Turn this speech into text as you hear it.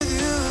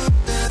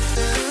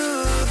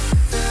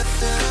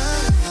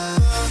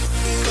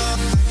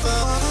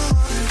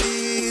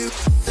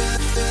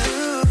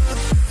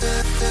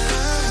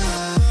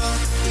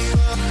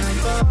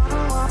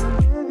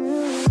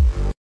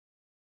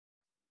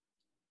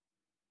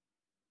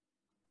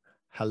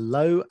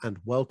Hello and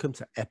welcome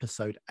to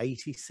episode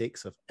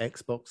 86 of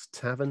Xbox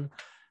Tavern,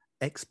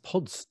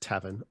 Xpods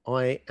Tavern.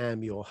 I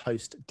am your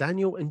host,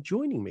 Daniel, and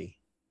joining me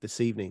this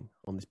evening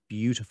on this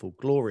beautiful,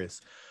 glorious,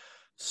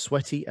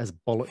 sweaty as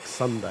bollocks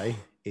Sunday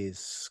is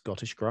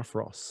Scottish Gruff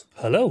Ross.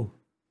 Hello.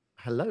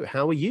 Hello,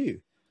 how are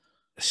you?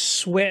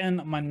 Sweating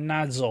my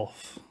nads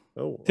off,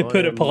 Oh, to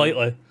put it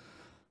politely.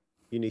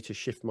 You need to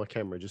shift my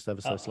camera just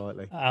ever so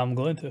slightly. I'm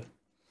going to.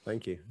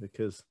 Thank you,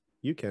 because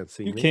you can't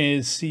see You me.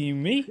 can't see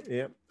me.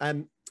 Yeah.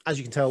 As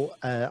you can tell,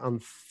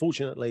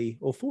 unfortunately,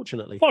 or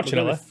fortunately,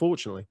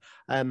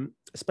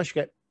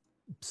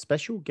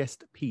 special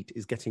guest Pete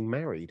is getting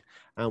married,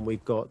 and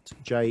we've got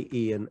Jay,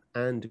 Ian,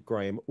 and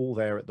Graham all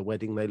there at the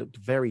wedding. They looked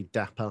very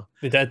dapper.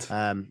 They did.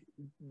 I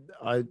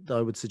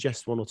would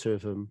suggest one or two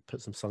of them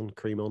put some sun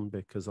cream on,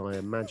 because I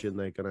imagine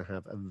they're going to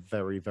have a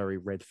very, very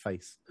red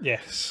face.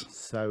 Yes.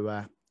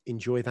 So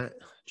enjoy that,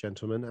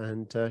 gentlemen,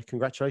 and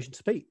congratulations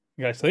to Pete.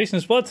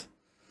 Congratulations, bud.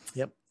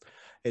 Yep.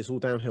 It's all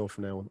downhill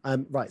from now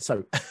on. Right,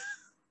 so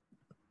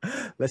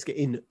let's get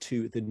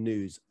into the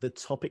news. The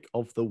topic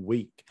of the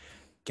week.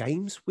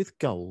 Games with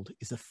Gold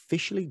is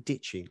officially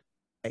ditching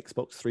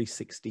Xbox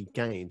 360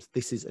 games.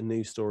 This is a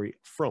news story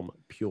from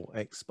Pure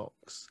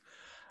Xbox.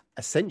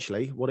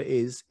 Essentially, what it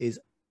is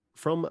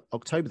from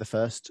October the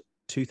 1st,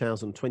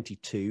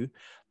 2022,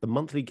 the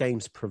monthly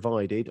games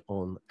provided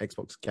on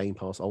Xbox Game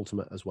Pass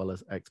Ultimate as well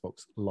as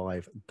Xbox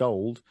Live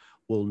Gold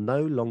will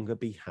no longer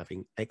be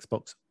having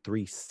Xbox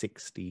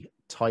 360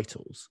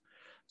 titles.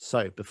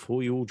 So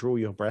before you all draw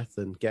your breath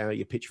and get out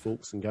your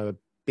pitchforks and go a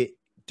bit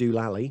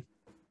doolally,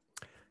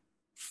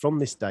 from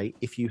this day,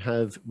 if you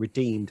have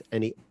redeemed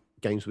any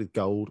Games with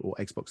Gold or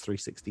Xbox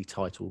 360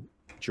 title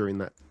during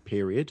that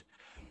period,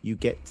 you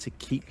get to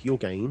keep your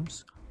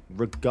games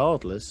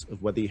regardless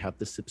of whether you have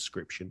the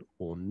subscription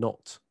or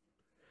not.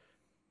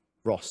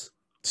 Ross,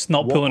 it's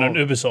not pulling on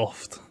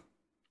Ubisoft.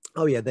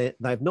 Oh yeah,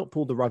 they've not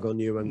pulled the rug on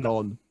you and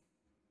gone,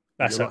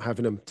 that's you're not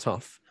having them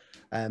tough.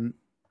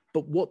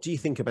 But what do you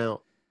think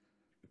about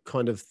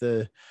kind of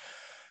the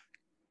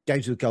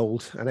Games with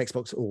Gold and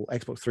Xbox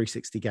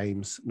 360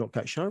 games not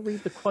go? Should I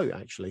read the quote?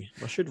 Actually,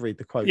 I should read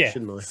the quote,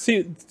 shouldn't I?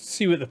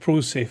 See what the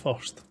pros say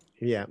first.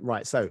 Yeah,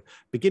 right. So,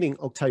 beginning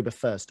October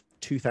 1st,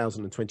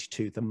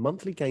 2022, the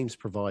monthly games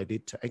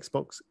provided to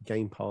Xbox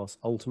Game Pass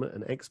Ultimate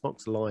and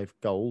Xbox Live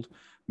Gold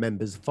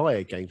members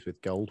via Games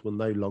with Gold will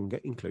no longer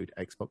include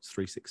Xbox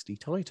 360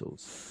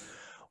 titles.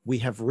 We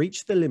have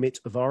reached the limit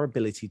of our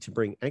ability to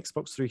bring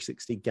Xbox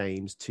 360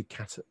 games to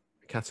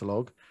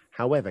catalog.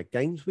 However,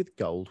 Games with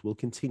Gold will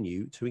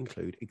continue to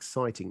include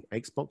exciting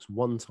Xbox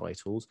One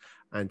titles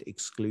and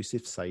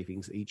exclusive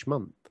savings each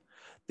month.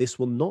 This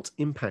will not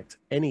impact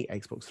any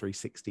Xbox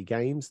 360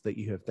 games that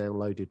you have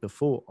downloaded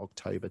before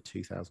October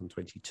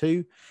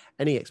 2022.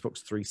 Any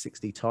Xbox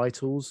 360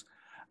 titles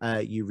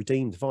you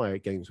redeemed via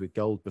Games with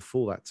Gold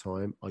before that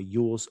time are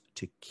yours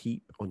to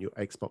keep on your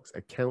Xbox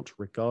account,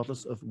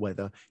 regardless of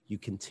whether you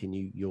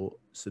continue your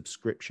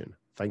subscription.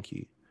 Thank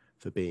you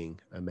for being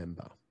a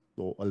member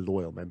or a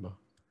loyal member.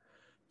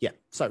 Yeah.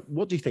 So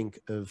what do you think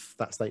of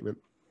that statement?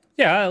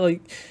 Yeah,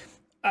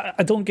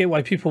 I don't get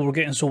why people were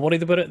getting so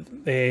worried about it.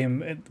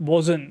 It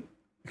wasn't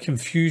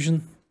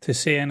confusion to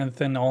say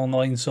anything along the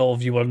lines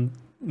of you were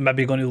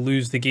maybe going to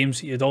lose the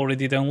games that you'd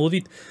already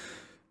downloaded.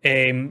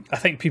 I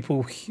think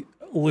people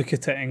look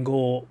at it and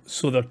go,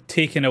 so they're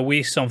taking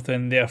away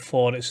something,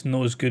 therefore it's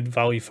no as good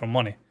value for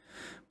money.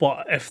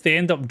 But if they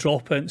end up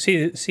dropping,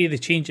 say they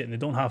change it and they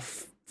don't have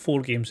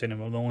 4 games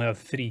anymore, they only have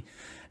 3,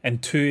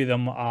 and 2 of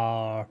them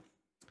are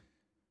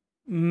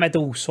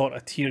middle sort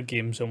of tier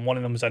games and one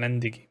of them is an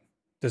indie game,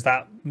 does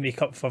that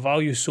make up for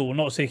value? So we're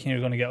not saying you're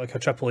going to get like a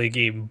AAA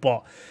game,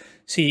 but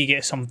see you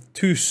get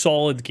 2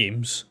 solid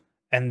games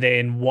and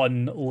then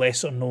 1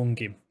 lesser known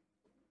game.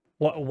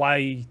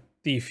 Why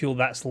do you feel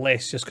that's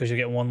less just because you're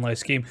getting 1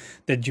 less game?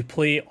 Did you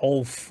play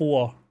all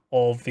 4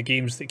 of the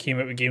games that came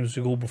out with Games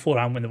with Gold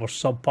beforehand when they were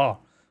subpar?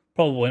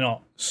 Probably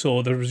not.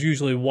 So there was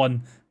usually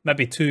 1,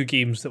 maybe 2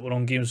 games that were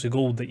on Games with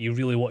Gold that you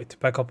really wanted to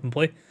pick up and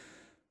play.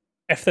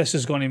 If this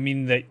is going to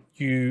mean that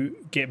you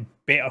get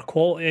better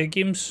quality of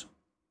games,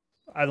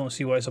 I don't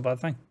see why it's a bad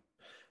thing.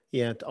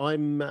 Yeah,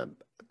 I'm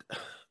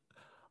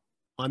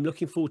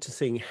looking forward to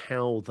seeing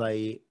how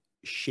they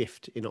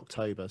shift in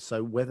October.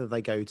 So whether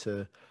they go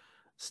to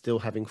still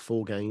having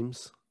 4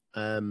 games,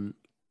 I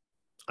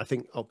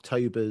think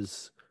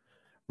October's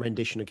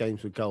rendition of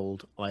Games with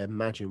Gold, I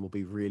imagine, will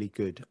be really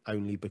good,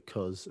 only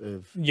because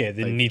of they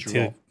need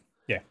to.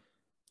 Yeah,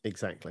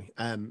 exactly.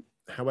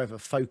 However,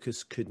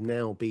 focus could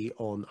now be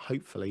on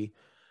hopefully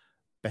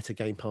better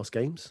Game Pass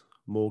games,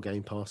 more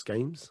Game Pass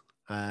games.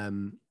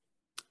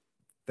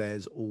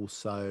 There's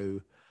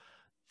also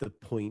the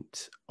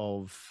point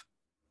of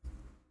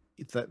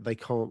that they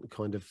can't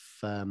kind of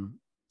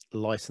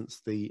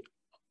license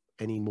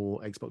any more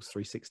Xbox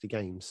 360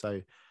 games.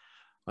 So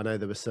I know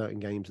there were certain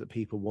games that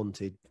people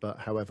wanted, but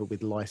however,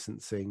 with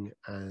licensing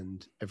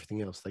and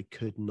everything else, they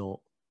could not.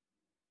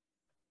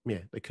 Yeah,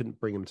 they couldn't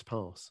bring them to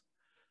pass.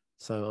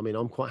 So I mean,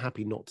 I'm quite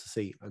happy not to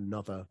see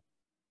another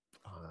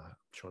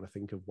trying to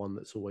think of one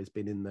that's always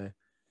been in there.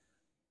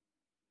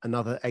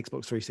 Another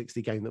Xbox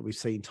 360 game that we've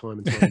seen time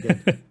and time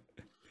again,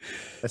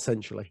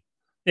 essentially.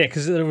 Yeah,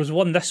 because there was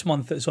one this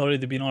month that's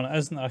already been on it,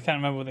 isn't there? I can't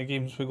remember what the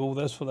Games with Gold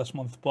is for this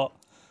month, but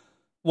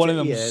one of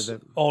them's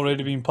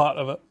already been part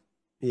of it.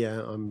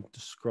 Yeah, I'm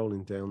just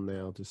scrolling down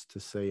now just to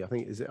see. I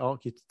think, is it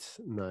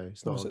Architect? No,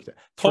 it's not Architect.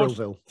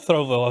 Thrillville.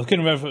 Thrillville. I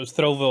couldn't remember if it was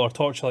Thrillville or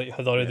Torchlight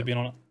had already been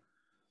on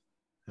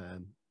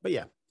it. But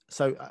yeah,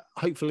 so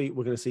hopefully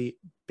we're going to see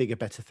bigger,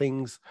 better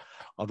things.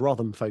 I'd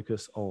rather them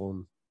focus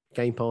on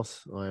Game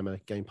Pass. I am a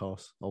Game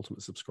Pass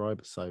Ultimate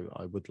subscriber, so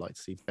I would like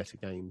to see better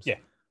games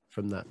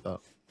from that, but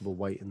we'll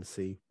wait and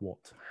see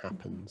what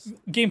happens.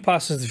 Game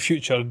Pass is the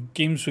future.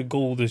 Games with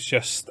Gold is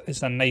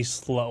it's a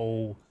nice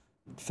little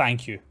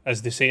thank you,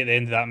 as they say at the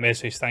end of that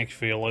message. Thank you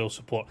for your loyal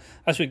support.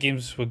 That's what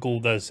Games with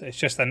Gold is. It's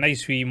just a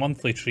nice wee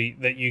monthly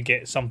treat that you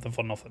get something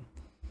for nothing.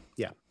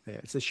 Yeah,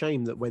 it's a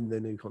shame that when the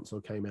new console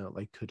came out,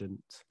 they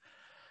couldn't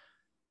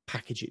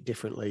package it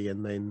differently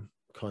and then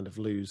kind of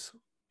lose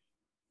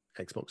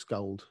Xbox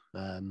Gold.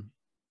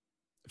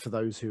 For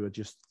those who are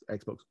just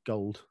Xbox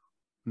Gold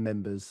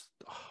members,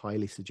 I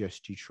highly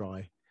suggest you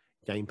try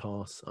Game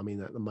Pass. I mean,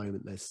 at the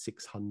moment, there's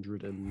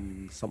 600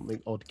 and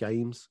something odd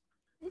games.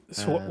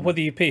 So what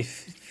do you pay?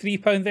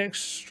 £3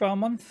 extra a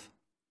month?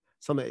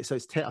 Something. So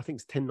it's I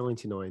think it's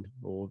 $10.99,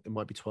 or it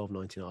might be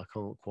 $12.99. I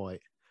can't quite.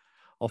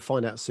 I'll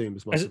find out soon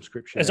as my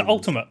subscription. Is it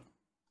Ultimate?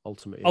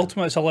 Ultimate. Yeah.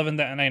 Ultimate's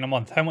 $11.99 a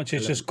month. How much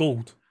is just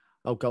Gold?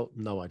 Oh, Gold.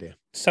 No idea.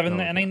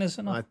 $7.99, is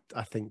it not?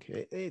 I think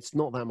it's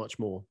not that much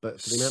more,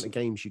 but for the amount of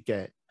games you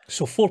get.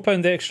 So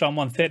 £4 extra a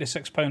month,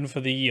 £36 for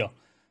the year.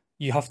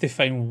 You have to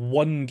find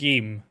one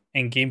game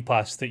in Game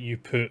Pass that you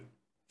put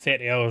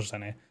 30 hours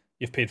in it.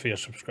 You've paid for your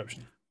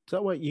subscription. So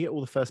that way you get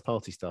all the first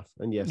party stuff.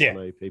 And yes, I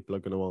know people are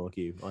going to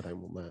argue, I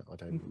don't want that. I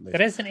don't want this.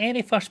 There isn't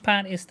any first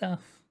party stuff.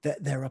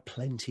 There are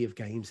plenty of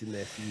games in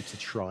there for you to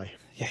try.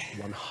 Yeah.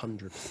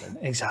 100%.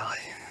 Exactly.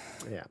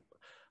 Yeah.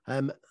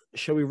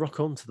 Shall we rock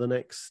on to the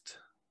next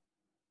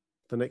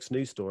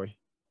news story?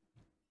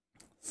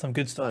 Some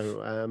good stuff.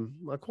 So,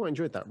 I quite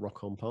enjoyed that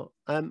rock on part.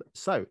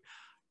 So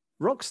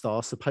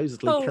Rockstar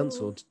supposedly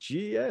cancelled.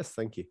 Yes,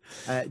 thank you.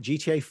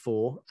 GTA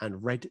 4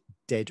 and Red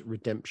Dead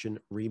Redemption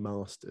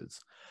remasters.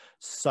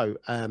 So,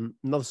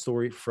 another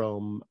story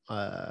from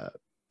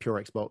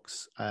Pure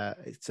Xbox.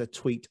 It's a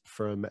tweet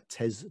from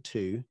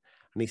Tez2,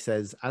 and he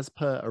says, as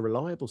per a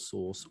reliable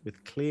source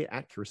with clear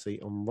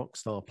accuracy on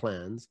Rockstar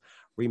plans,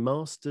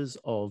 remasters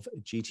of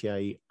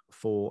GTA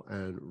 4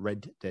 and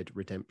Red Dead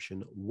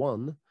Redemption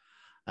 1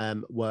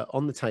 were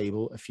on the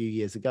table a few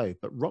years ago,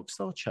 but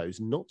Rockstar chose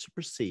not to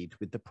proceed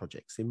with the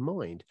projects in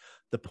mind.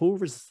 The poor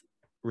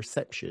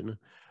reception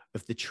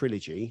of the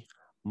trilogy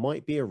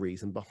might be a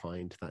reason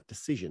behind that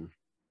decision.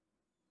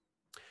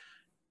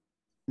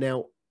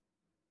 Now,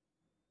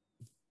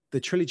 the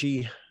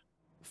trilogy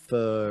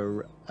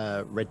for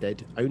Red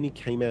Dead only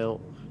came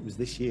out, it was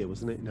this year,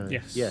 wasn't it? No.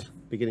 Yes. Yeah,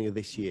 beginning of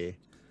this year.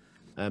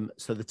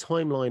 So the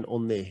timeline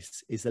on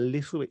this is a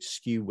little bit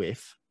skew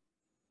with.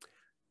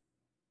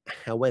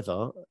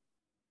 However,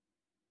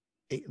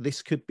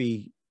 this could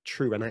be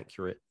true and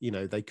accurate. You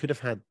know, they could have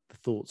had the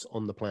thoughts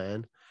on the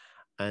plan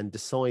and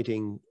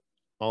deciding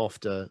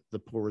after the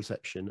poor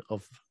reception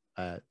of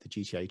the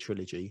GTA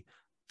trilogy,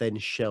 then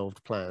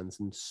shelved plans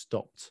and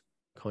stopped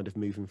kind of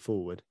moving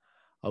forward.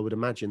 I would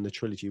imagine the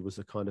trilogy was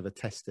a kind of a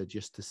tester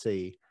just to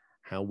see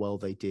how well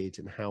they did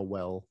and how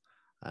well.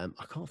 I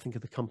can't think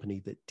of the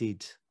company that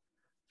did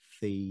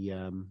the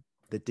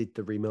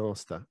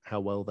remaster, how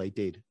well they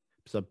did.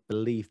 Because I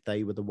believe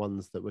they were the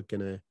ones that were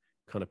going to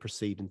kind of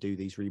proceed and do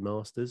these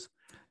remasters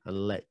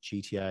and let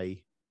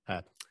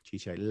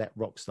let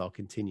Rockstar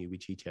continue with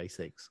GTA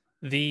 6.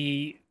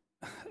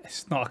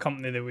 It's not a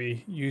company that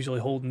we usually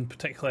hold in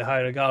particularly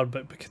high regard,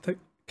 but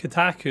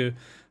Kotaku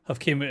have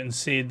came out and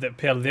said that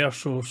per their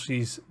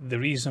sources, the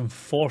reason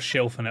for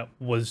shelving it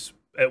was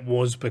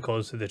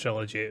because of the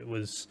trilogy. It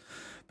was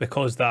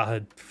because that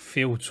had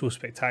failed so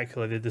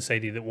spectacularly, they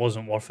decided it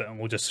wasn't worth it and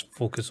we'll just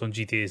focus on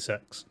GTA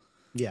 6.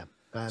 Yeah.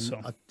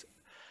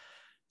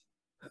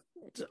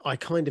 I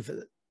kind of,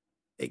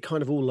 it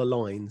kind of all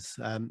aligns.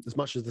 As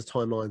much as the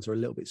timelines are a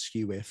little bit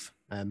skew with,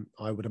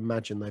 I would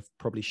imagine they've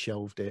probably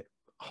shelved it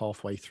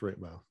halfway through.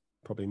 Well,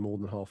 probably more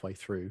than halfway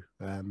through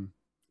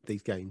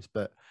these games.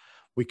 But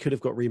we could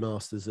have got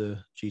remasters of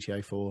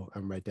GTA 4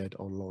 and Red Dead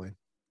Online.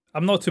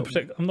 I'm not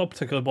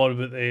particularly bothered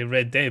about the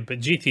Red Dead,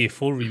 but GTA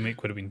 4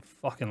 remake would have been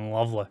fucking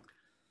lovely.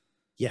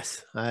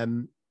 Yes.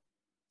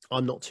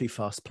 I'm not too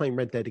fast. Playing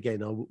Red Dead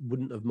again, I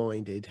wouldn't have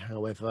minded.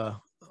 However,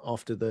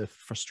 after the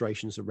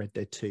frustrations of Red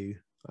Dead 2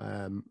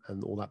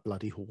 and all that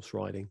bloody horse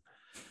riding,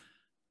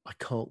 I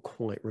can't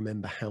quite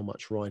remember how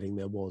much riding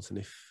there was. And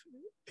if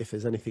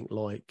there's anything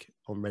like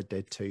on Red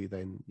Dead 2,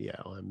 then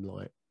yeah, I'm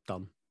like,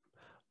 done.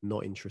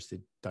 Not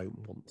interested.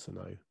 Don't want to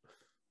know.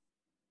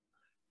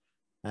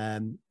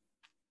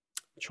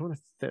 Trying to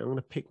think, I'm going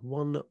to pick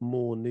one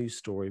more news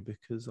story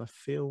because I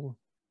feel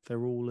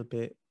they're all a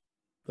bit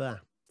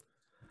there.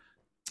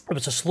 It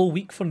was a slow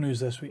week for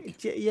news this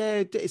week.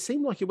 Yeah, it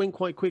seemed like it went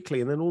quite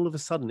quickly, and then all of a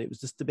sudden it was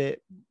just a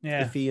bit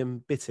iffy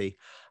and bitty.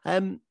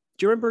 Do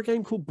you remember a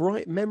game called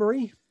Bright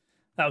Memory?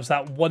 That was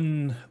that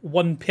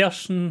one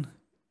person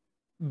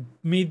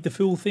made the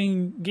full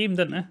thing game,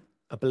 didn't it?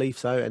 I believe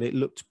so, and it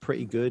looked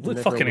pretty good. It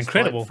looked fucking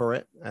incredible for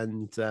it,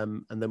 and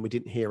then we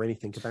didn't hear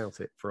anything about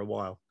it for a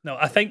while. No,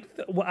 I think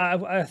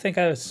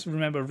I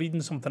remember reading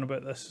something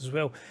about this as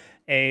well.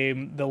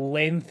 The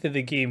length of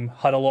the game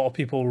had a lot of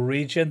people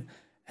raging,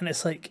 and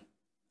it's like,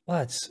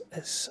 lads,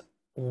 it's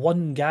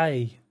one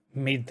guy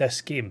made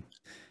this game.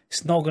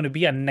 It's not going to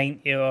be a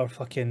 90-hour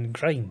fucking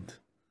grind.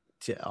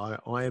 Yeah,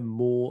 I am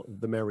more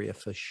the merrier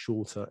for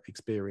shorter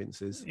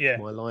experiences. Yeah,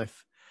 my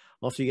life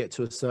after you get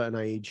to a certain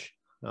age.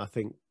 I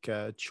think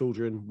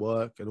children,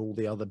 work, and all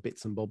the other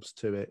bits and bobs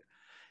to it,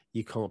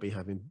 you can't be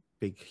having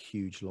big,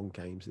 huge, long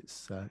games.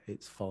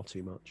 It's far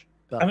too much.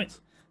 But... I mean,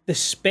 the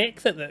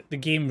spec that the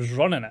game's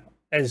running at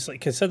is,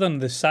 like, considering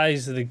the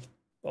size of the,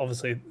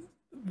 obviously,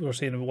 we're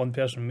saying one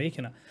person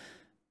making it,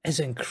 is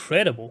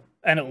incredible,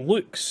 and it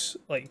looks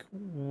like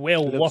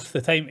worth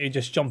the time to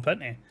just jump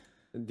into.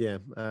 Yeah,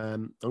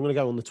 I'm going to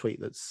go on the tweet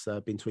that's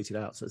been tweeted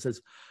out. So it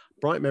says,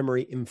 Bright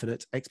Memory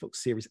Infinite Xbox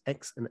Series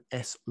X and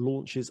S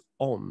launches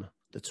on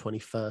the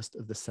 21st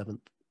of the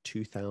 7th,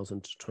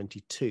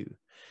 2022.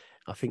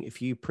 I think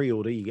if you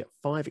pre-order, you get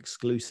 5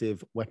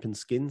 exclusive weapon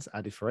skins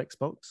added for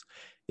Xbox.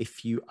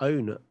 If you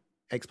own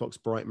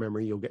Xbox Bright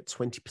Memory, you'll get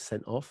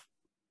 20% off.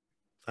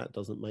 That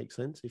doesn't make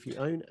sense. If you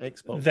own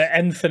Xbox... The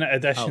Infinite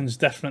Edition's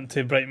different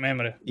to Bright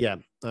Memory. Yeah,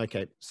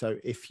 okay. So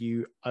if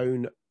you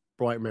own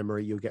Bright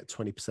Memory, you'll get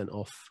 20%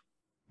 off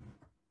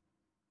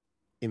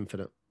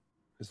Infinite,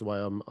 is the way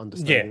I'm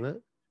understanding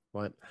that.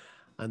 Right.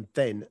 And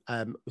then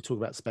we'll talk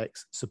about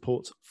specs.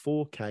 Supports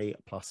 4K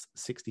plus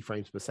 60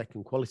 frames per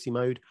second quality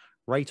mode,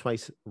 ray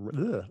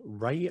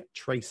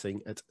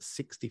tracing at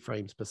 60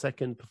 frames per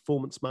second,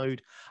 performance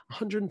mode,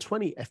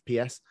 120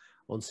 FPS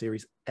on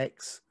Series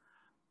X,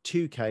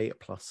 2K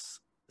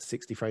plus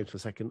 60 frames per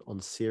second on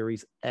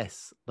Series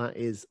S. That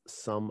is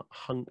some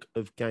hunk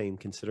of game,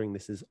 considering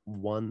this is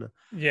one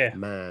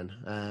man.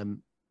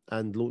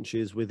 And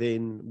launches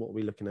within, what are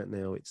we looking at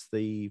now? It's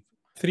the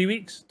 3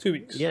 weeks, 2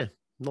 weeks. Yeah,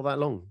 not that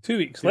long. 2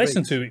 weeks, less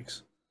than 2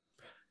 weeks.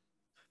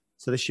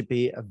 So this should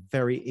be a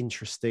very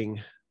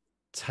interesting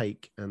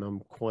take, and I'm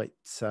quite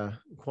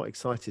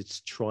excited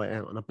to try it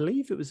out. And I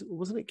believe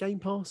wasn't it Game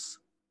Pass?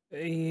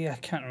 I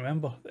can't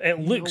remember. It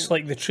looks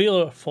like the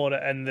trailer for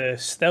it and the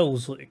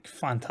stills look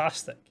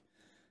fantastic.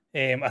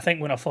 I think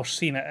when I first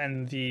seen it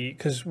in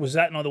because was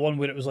that not the one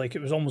where it was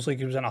almost like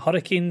it was in a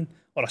hurricane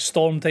or a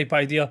storm type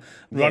idea,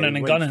 running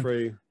and gunning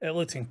through. It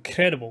looked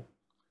incredible.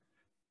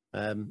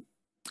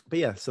 But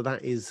yeah, so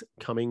that is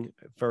coming.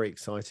 Very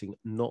exciting.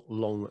 Not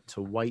long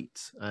to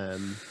wait.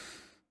 I'm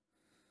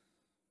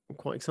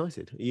quite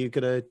excited. Are you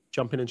gonna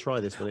jump in and try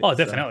this one? Oh,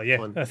 definitely. Yeah,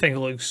 fun? I think it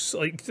looks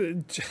like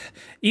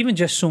even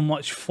just so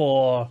much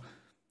for.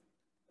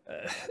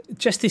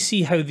 Just to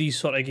see how these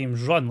sort of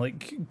games run,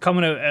 like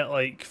coming out at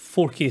like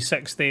 4K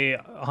 60,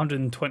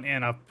 120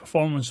 in a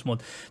performance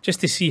mode,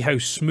 just to see how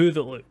smooth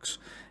it looks.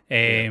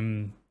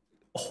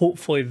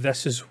 Hopefully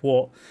this is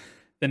what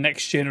the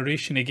next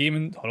generation of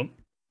gaming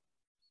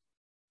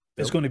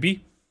is going to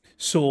be.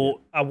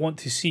 So I want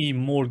to see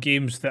more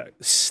games that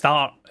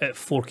start at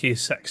 4K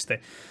 60.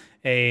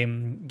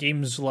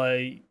 Games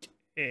like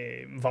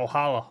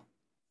Valhalla,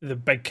 the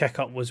big kick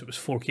up was it was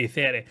 4K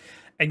 30.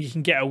 And you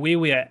can get away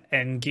with it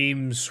in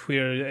games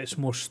where it's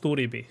more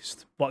story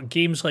based. But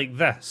games like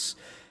this,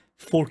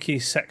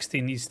 4K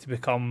 60 needs to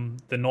become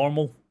the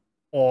normal,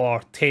 or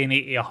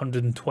 1080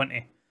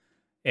 120.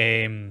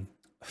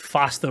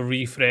 Faster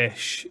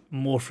refresh,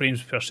 more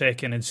frames per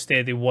second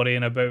instead of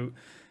worrying about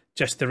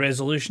just the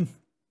resolution.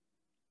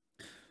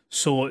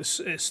 So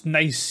it's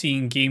nice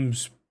seeing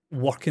games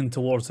working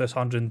towards this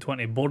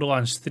 120.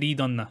 Borderlands 3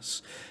 done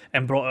this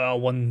and brought out a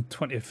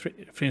 120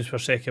 frames per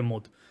second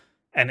mode.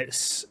 And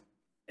it's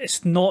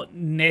not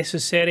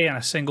necessary in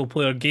a single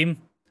player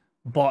game,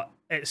 but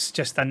it's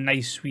just a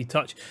nice wee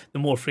touch. The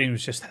more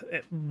frames,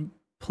 it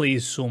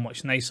plays so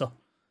much nicer.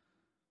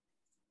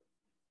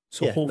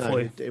 So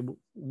hopefully it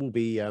will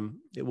be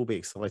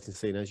exciting to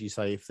see. And as you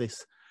say, if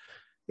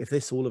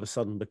this all of a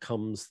sudden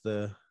becomes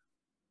the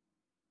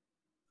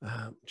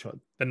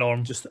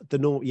norm, just the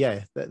norm,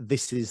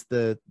 this is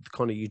the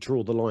kind of, you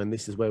draw the line.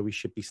 This is where we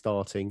should be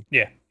starting.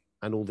 Yeah,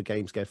 and all the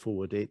games go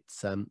forward. It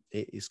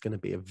is going to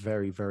be a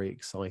very, very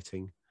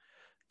exciting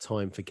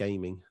time for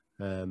gaming.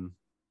 I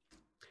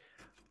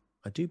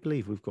do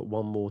believe we've got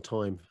one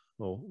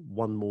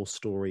more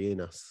story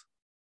in us.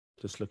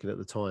 Just looking at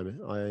the time,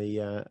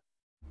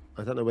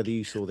 I don't know whether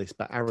you saw this,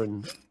 but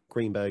Aaron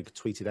Greenberg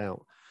tweeted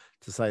out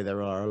to say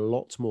there are a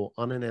lot more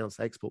unannounced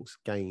Xbox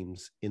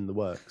games in the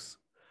works.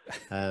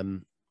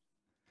 I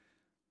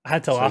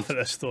had to laugh at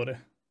this story.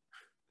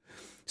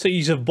 So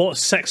you have bought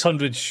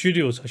 600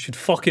 studios. I should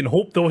fucking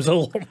hope there was a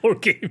lot more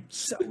games.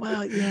 So,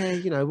 well,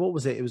 yeah, what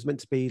was it? It was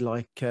meant to be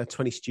like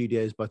 20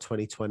 studios by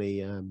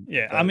 2020.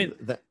 I mean,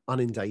 they're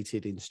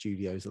inundated in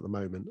studios at the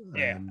moment.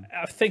 Yeah,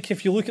 I think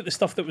if you look at the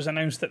stuff that was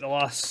announced at the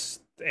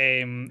last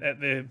at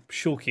the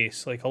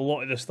showcase, like a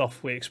lot of the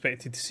stuff we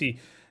expected to see,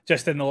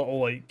 just in the little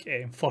like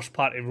first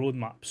party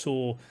roadmap.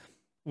 So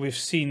we've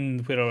seen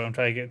I'm trying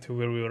to get to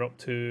where we were up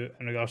to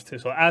in regards to.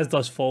 So As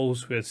Dusk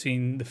Falls, we had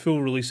seen the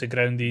full release of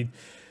Grounded.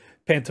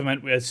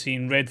 Pentiment, we had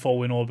seen Redfall,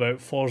 we know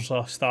about,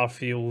 Forza,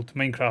 Starfield,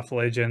 Minecraft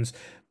Legends,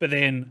 but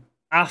then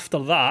after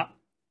that,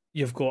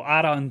 you've got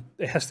Ara,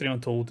 History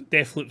Untold,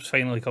 Deathloop's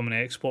finally coming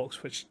to Xbox,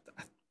 which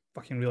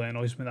fucking really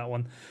annoys me, that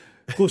one.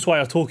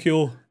 Ghostwire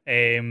Tokyo,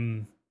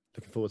 looking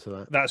forward to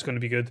that. That's going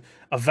to be good.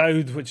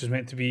 Avowed, which is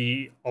meant to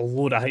be a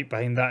load of hype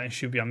behind that and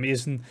should be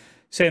amazing.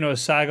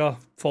 Senua's Saga,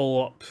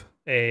 follow-up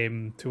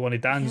to one of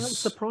Dan's. I'm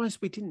surprised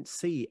we didn't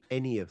see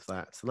any of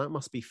that. So that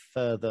must be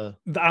further.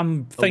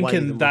 I'm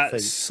thinking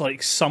that's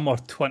like summer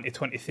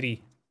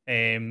 2023,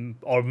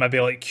 or maybe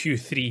like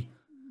Q3.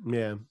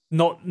 Yeah.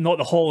 Not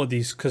the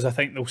holidays, because I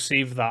think they'll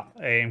save that.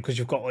 Because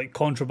you've got like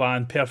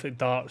Contraband, Perfect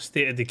Dark,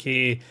 State of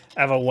Decay,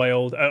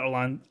 Everwild,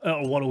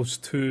 Outer Worlds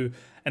 2,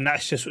 and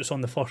that's just what's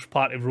on the first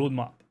party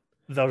roadmap.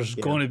 There's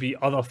going to be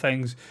other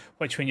things,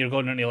 which when you're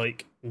going into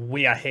like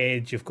way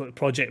ahead, you've got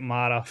Project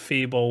Mara,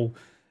 Fable,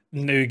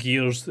 New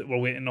Gears that we're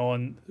waiting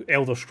on,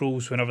 Elder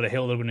Scrolls, whenever the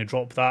hell they're going to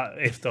drop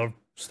that after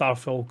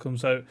Starfield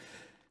comes out.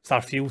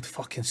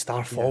 Fucking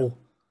Starfall.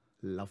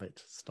 Yeah. Love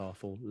it,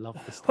 Starfall. Love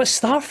the Starfall. What's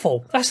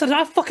Starfall?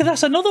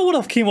 That's another one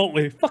I've came up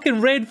with. Fucking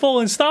Redfall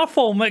and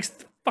Starfall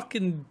mixed.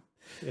 Fucking.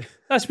 Yeah.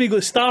 That's me got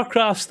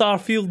StarCraft,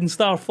 Starfield, and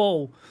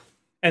Starfall,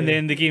 and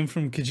then the game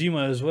from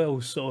Kojima as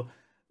well. So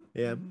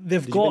yeah,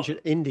 they've Did got you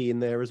mention Indy in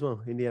there as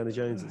well. Indiana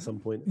Jones at some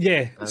point.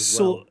 Yeah,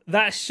 so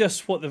that's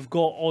just what they've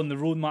got on the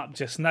roadmap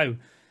just now.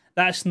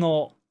 That's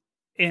not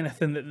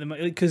anything that they,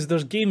 because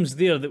there's games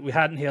there that we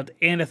hadn't heard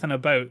anything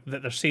about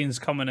that they're saying is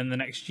coming in the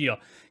next year.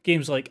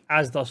 Games like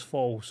As Dusk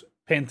Falls,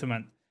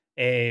 Pentiment,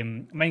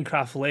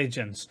 Minecraft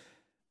Legends.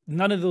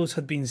 None of those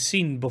had been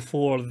seen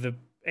before the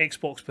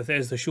Xbox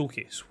Bethesda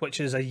showcase, which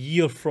is a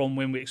year from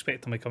when we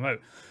expect them to come out.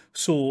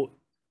 So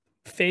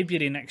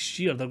February next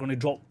year, they're going to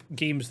drop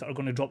games that are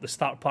going to drop the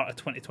start part of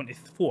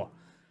 2024.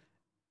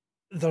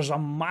 There's a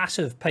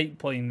massive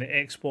pipeline that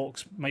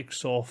Xbox,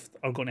 Microsoft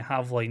are going to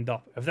have lined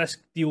up. If this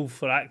deal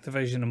for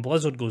Activision and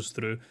Blizzard goes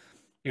through,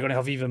 you're going to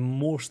have even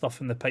more stuff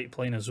in the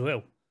pipeline as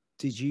well.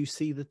 Did you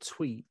see the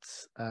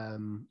tweets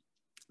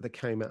that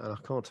came out? And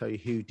I can't tell you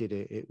who did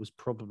it. It was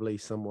probably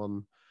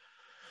someone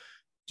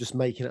just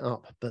making it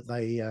up, but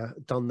they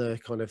done the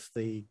kind of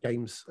the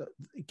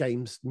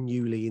games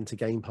newly into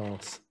Game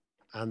Pass,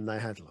 and they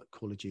had like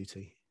Call of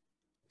Duty,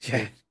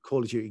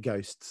 Call of Duty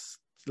Ghosts,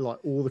 like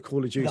all the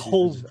Call of Duty, the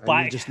whole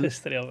back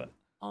history of it.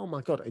 Oh my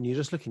god! And you're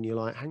just looking, you're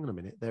like, hang on a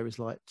minute, there is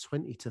like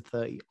 20 to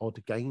 30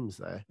 odd games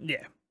there.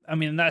 Yeah, I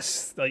mean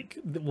that's like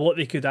what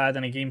they could add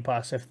in a Game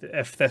Pass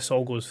if this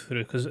all goes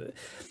through. Because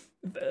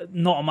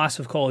not a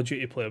massive Call of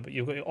Duty player, but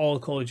you've got all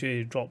Call of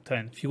Duty dropped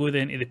in. If you go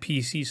into the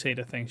PC side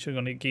of things, you're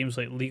going to get games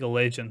like League of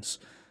Legends,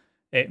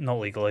 not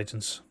League of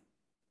Legends.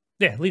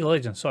 Yeah, League of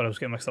Legends. Sorry, I was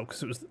getting mixed up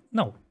because it was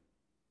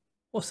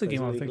What's the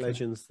game I'm thinking?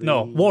 Legends,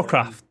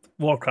 Warcraft.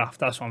 Warcraft,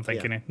 that's what I'm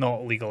thinking of,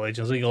 not League of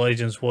Legends. League of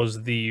Legends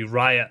was the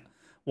Riot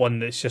one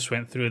that's just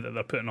went through that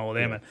they're putting all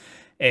them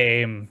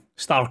in.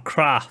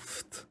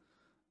 StarCraft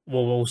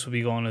will also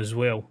be gone as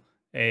well.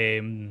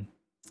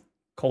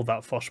 Called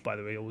that first, by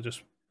the way. We'll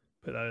just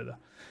put that out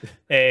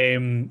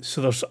there. So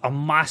there's a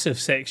massive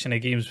section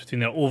of games between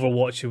there.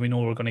 Overwatch, we know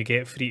we're going to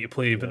get free to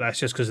play, but that's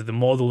just because of the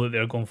model that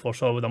they're going for.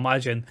 So I would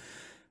imagine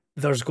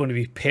there's going to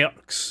be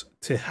perks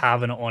to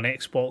having it on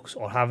Xbox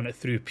or having it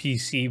through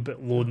PC,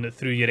 but loading it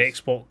through your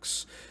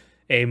Xbox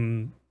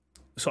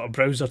sort of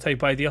browser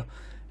type idea.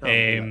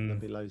 There'll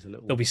be loads of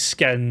little... There'll be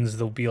skins,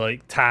 there'll be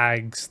like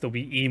tags, there'll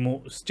be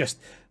emotes. Just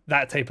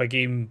that type of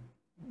game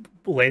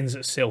lends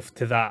itself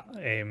to that.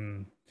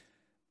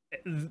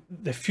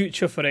 The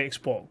future for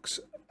Xbox,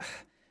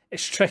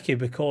 it's tricky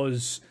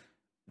because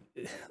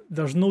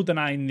there's no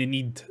denying they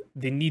need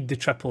the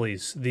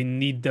AAAs. They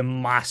need the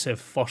massive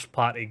first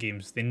party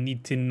games. They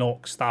need to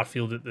knock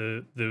Starfield at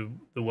the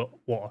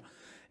water.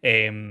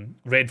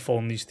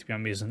 Redfall needs to be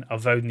amazing.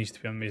 Avowed needs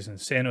to be amazing.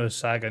 Senua's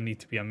Saga need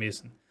to be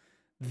amazing.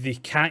 They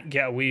can't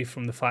get away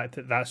from the fact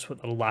that that's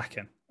what they're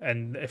lacking.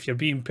 And if you're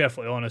being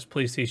perfectly honest,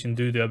 PlayStation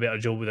do a better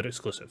job with their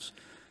exclusives.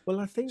 Well,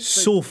 I think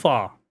so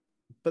far.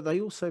 But they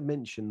also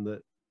mentioned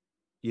that,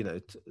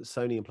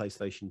 Sony and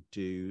PlayStation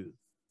do,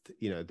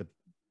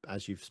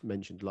 as you've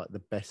mentioned, like the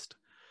best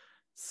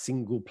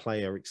single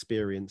player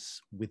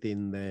experience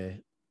within their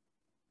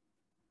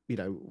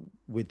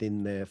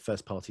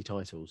first party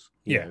titles.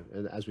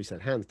 And as we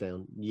said, hands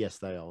down, yes,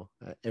 they are.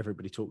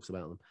 Everybody talks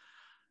about them.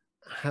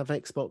 Have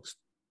Xbox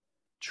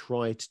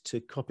tried to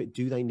copy?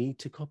 Do they need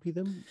to copy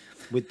them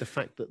with the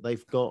fact that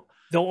they'll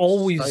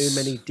always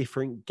so many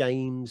different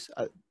games?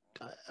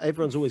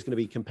 everyone's always going to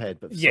be compared,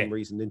 but for some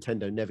reason,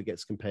 Nintendo never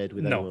gets compared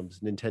with anyone.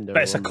 Nintendo,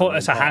 but it's a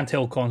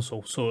handheld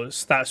console, so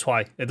that's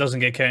why it doesn't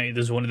get counted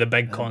as one of the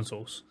big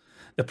consoles.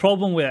 The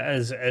problem with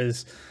it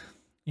is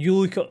you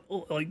look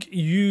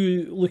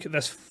at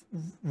this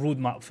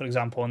roadmap, for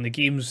example, and the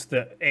games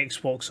that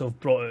Xbox have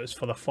brought out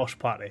for their first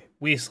party: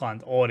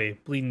 Wasteland, Ori,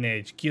 Bleeding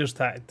Edge, Gears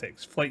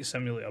Tactics, Flight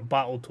Simulator,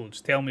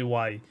 Battletoads, Tell Me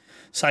Why,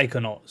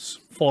 Psychonauts,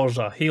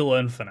 Forza, Halo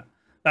Infinite.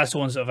 That's the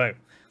ones that are out.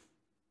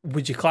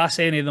 Would you class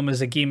any of them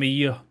as a game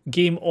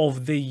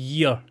of the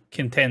year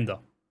contender?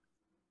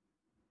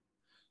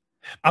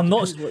 I'm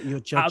not. What you're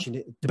judging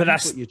it, but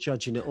that's what you're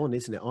judging it on,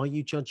 isn't it? Are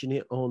you judging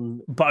it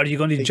on? But are you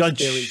going to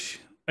judge?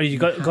 Are you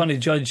going to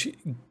judge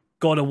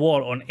God of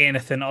War on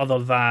anything other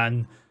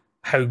than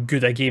how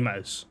good a game it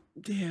is?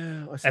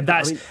 Yeah, and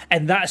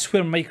that's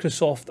where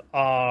Microsoft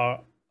are.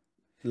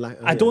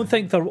 I don't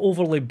think they're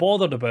overly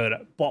bothered about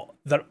it, but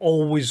they're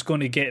always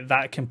going to get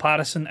that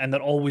comparison, and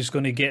they're always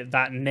going to get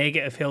that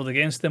negative held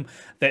against them,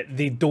 that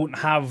they don't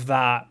have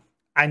that,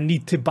 I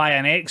need to buy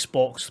an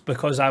Xbox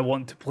because I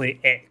want to play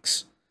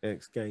X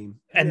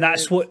game. And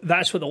that's what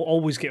they'll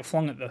always get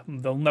flung at them.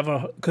 They'll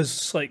never,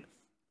 because like,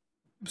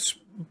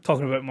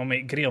 talking about my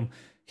mate Graham,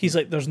 he's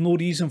like, there's no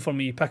reason for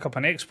me to pick up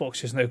an Xbox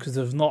just now because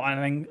there's not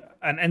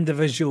an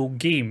individual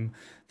game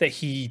that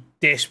he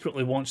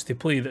desperately wants to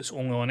play that's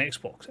only on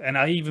Xbox. And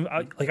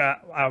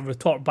I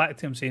retort back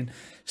to him saying,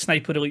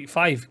 Sniper Elite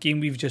 5, game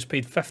we've just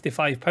paid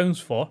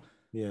 £55 for,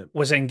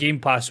 was in Game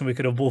Pass and we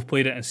could have both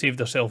played it and saved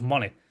ourselves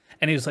money.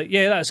 And he was like,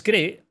 yeah, that's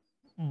great,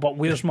 but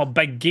where's my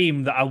big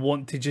game that I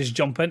want to just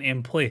jump into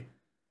and play?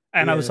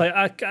 And I was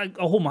like,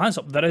 I'll hold my hands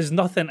up. There is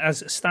nothing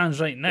as it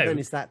stands right now. And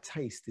is that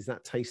taste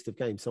of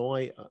game. So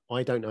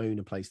I don't own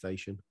a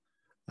PlayStation.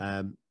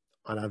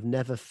 And I've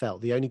never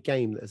felt, the only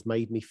game that has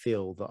made me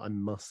feel that I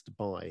must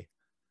buy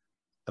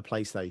a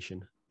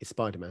PlayStation is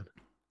Spider-Man.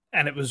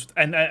 And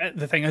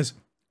the thing is,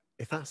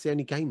 if that's the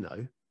only game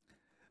though,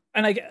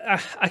 and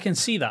I can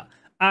see that.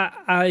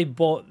 I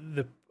bought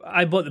the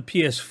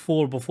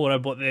PS4 before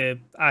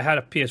I had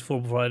a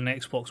PS4 before I had an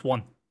Xbox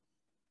One,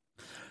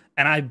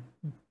 and I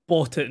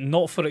bought it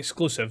not for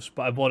exclusives,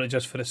 but I bought it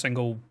just for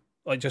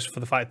just for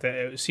the fact that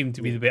it seemed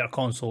to be the better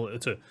console of the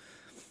two.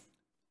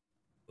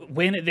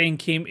 When it then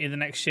came to the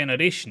next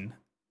generation,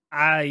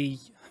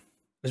 as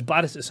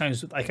bad as it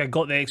sounds, like I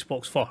got the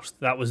Xbox first.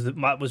 That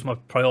was my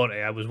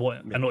priority. I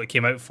know it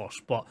came out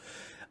first, but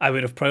I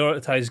would have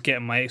prioritized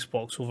getting my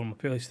Xbox over my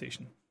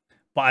PlayStation.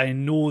 But I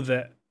know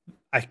that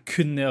I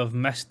couldn't have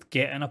missed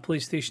getting a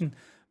PlayStation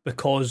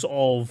because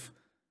of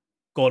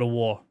God of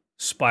War,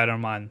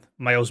 Spider-Man,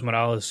 Miles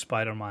Morales,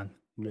 Spider-Man.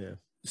 Yeah.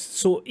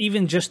 So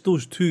even just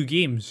those two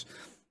games.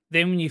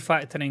 Then when you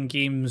factor in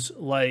games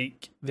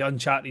like the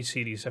Uncharted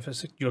series, if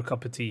it's your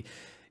cup of tea,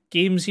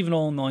 games even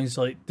all noise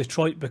like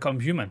Detroit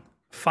Become Human,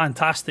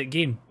 fantastic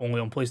game,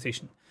 only on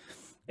PlayStation.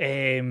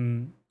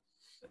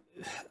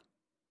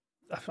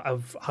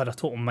 I've had a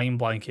total mind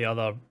blank of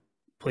other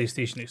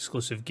PlayStation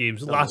exclusive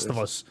games. Last of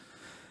Us.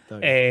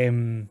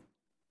 There's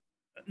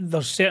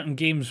certain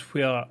games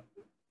where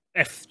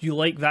if you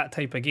like that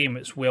type of game,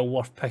 it's well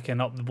worth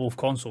picking up both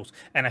consoles.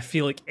 And I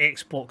feel like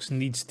Xbox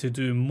needs to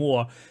do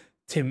more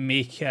to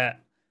make it,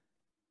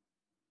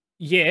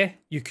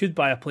 you could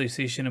buy a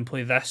PlayStation and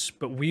play this,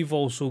 but we've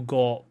also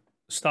got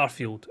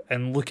Starfield,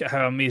 and look at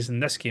how amazing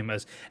this game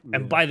is. Yeah.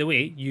 And by the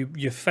way,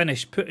 you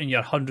finished putting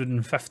your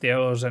 150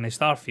 hours in a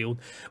Starfield.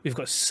 We've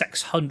got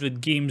 600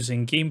 games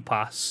in Game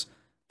Pass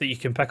that you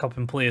can pick up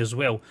and play as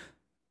well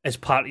as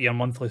part of your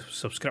monthly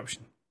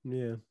subscription.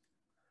 Yeah.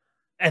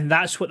 And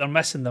that's what they're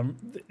missing.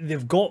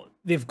 They've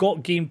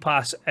got Game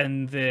Pass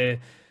and the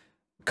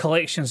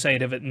collection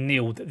side of it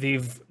nailed.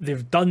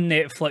 They've done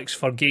Netflix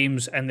for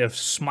games and they've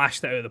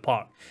smashed it out of the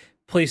park.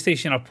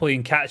 PlayStation are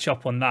playing catch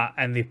up on that,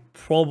 and they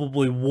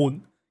probably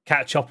won't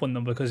catch up on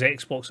them because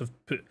Xbox have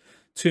put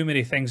too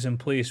many things in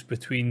place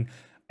between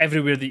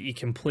everywhere that you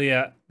can play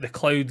it, the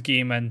cloud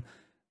gaming.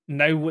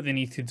 Now what they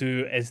need to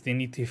do is they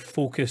need to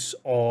focus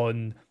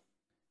on,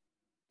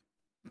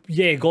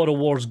 God of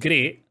War's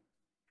great,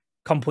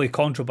 come play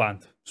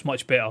Contraband, it's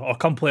much better, or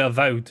come play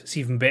Avowed, it's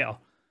even better.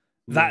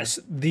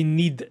 They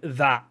need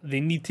that. They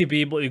need to be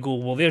able to go,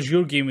 well, there's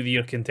your game of the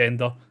year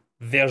contender,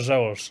 there's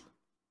ours,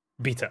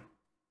 beat it.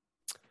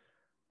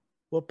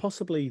 Well,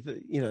 possibly,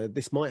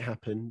 this might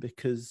happen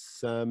because,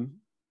 oh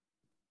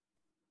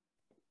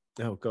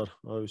God,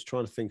 I was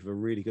trying to think of a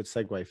really good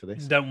segue for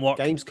this. Don't work.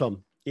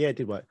 Gamescom. Yeah, it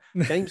did work.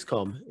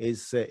 Gamescom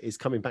is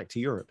coming back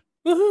to Europe,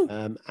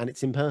 and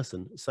it's in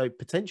person. So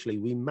potentially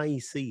we may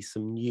see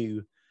some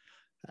new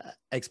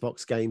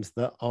Xbox games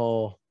that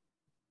are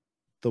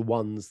the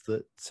ones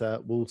that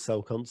will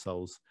sell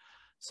consoles.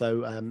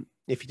 So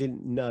if you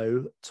didn't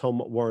know,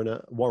 Tom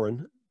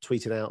Warren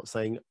tweeted out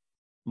saying,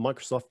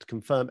 Microsoft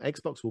confirmed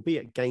Xbox will be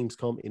at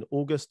Gamescom in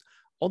August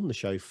on the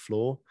show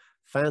floor.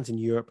 Fans in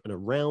Europe and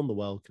around the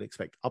world can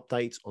expect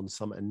updates on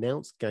some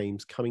announced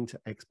games coming to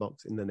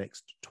Xbox in the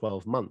next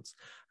 12 months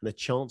and a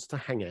chance to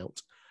hang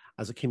out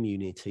as a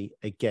community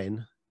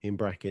again, in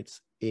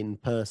brackets, in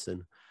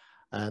person.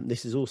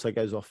 This is also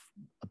goes off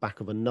the back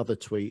of another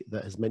tweet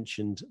that has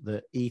mentioned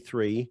that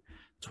E3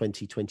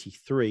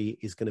 2023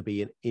 is going to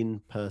be an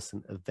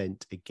in-person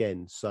event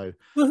again. So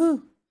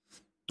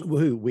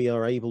woohoo, we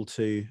are able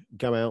to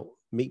go out,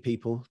 meet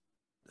people.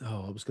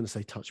 Oh, I was going to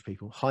say touch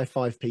people, high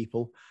five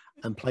people,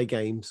 and play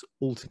games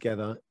all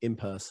together in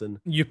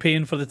person. You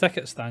paying for the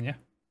tickets, Dan, yeah?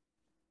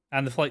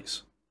 And the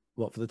flights?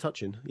 What, for the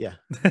touching? Yeah.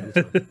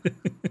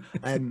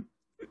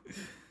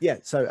 Yeah,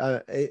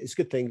 so it's a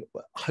good thing.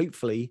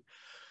 Hopefully,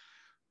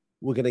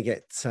 we're going to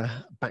get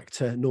back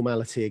to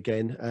normality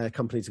again.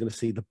 Companies are going to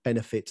see the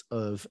benefit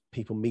of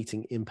people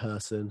meeting in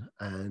person.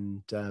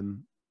 And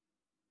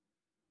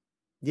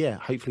yeah,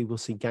 hopefully we'll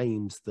see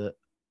games that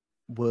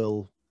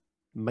will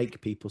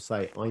make people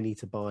say, I need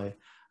to buy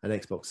an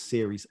Xbox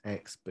Series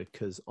X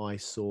because I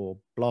saw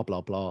blah,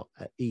 blah, blah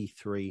at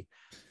E3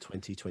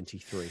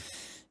 2023.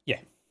 Yeah,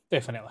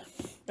 definitely.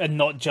 And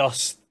not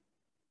just,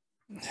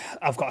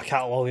 I've got a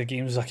catalogue of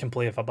games I can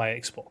play if I buy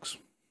Xbox.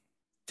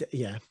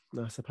 Yeah,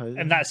 I suppose.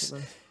 And that's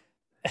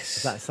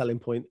a selling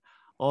point.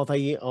 Are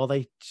they,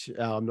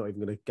 I'm not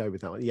even going to go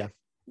with that one. Yeah,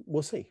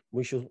 we'll see.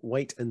 We shall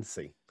wait and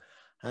see.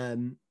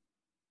 On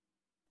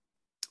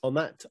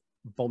that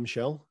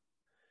bombshell,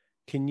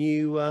 can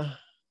you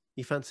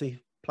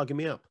fancy plugging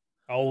me up?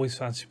 I always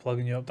fancy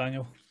plugging you up,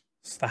 Daniel.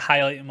 It's the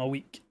highlight of my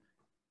week.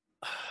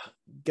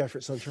 Go for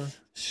it, sunshine.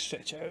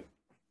 Stretch out.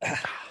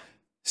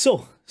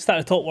 So, start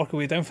to talk, work our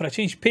way down for a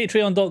change.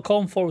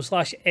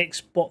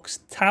 Patreon.com/Xbox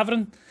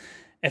Tavern.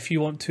 If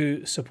you want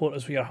to support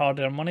us with your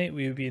hard-earned money,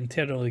 we would be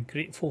eternally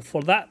grateful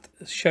for that.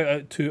 Shout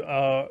out to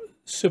our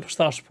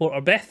superstar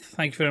supporter, Beth.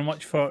 Thank you very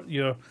much for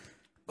your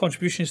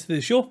contributions to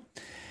the show.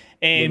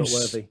 We're not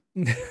worthy.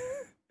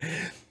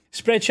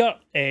 Spreadshirt,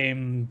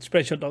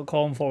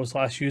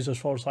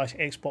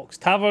 spreadshirt.com/users/Xbox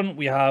Tavern.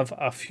 We have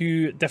a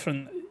few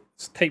different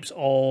types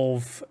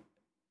of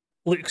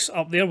looks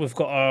up there. We've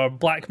got our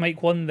Black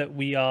Mike one that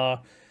we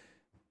are,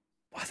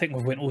 I think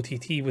we've went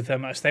OTT with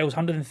them at Styles,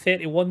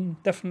 131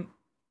 different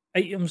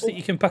items that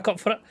you can pick up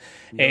for it.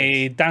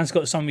 Nice. Dan's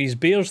got some of his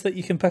beers that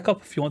you can pick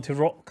up if you want to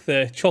rock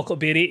the Chocolate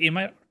Bear 80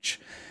 merch.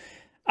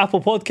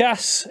 Apple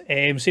Podcasts,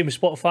 same as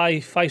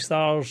Spotify, 5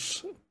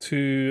 stars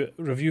to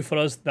review for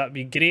us. That'd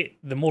be great.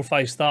 The more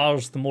 5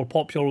 stars, the more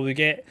popular we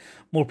get,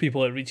 more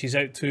people it reaches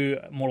out to,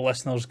 more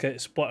listeners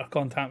get splitter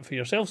content for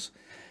yourselves.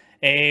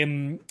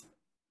 Written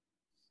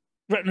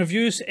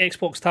reviews,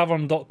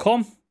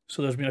 xboxtavern.com.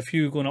 So there's been a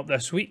few going up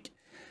this week.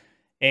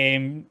 Do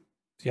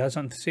you have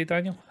something to say,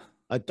 Daniel?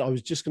 I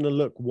was just going to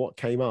look what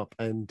came up,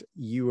 and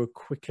you were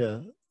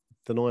quicker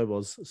than I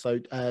was. So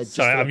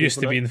sorry, I'm used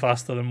to being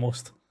faster than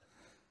most.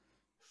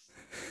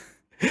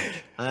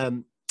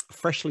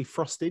 Freshly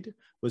Frosted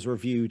was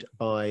reviewed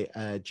by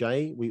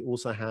Jay. We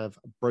also have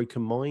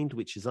Broken Mind,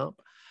 which is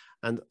up,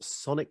 and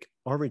Sonic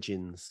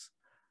Origins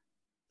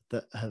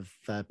that have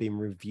been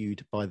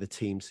reviewed by the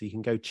team. So you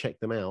can go check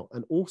them out.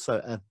 And also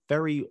a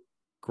very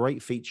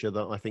great feature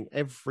that I think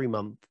every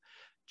month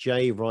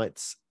Jay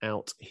writes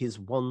out his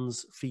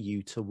ones for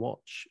you to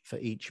watch for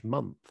each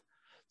month.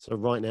 So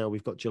right now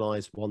we've got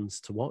July's ones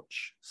to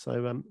watch.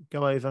 So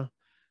go over,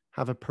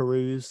 have a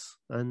peruse,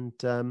 and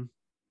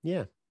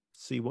yeah,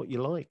 see what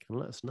you like and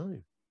let us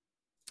know.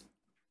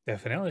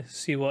 Definitely.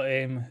 See what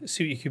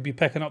you could be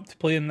picking up to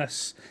play in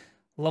this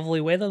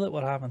lovely weather that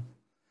we're having.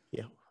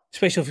 Yeah.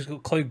 Especially if it's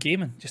got cloud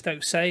gaming, just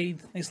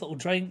outside, nice little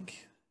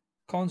drink,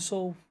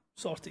 console,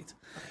 sorted.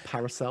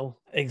 Parasol.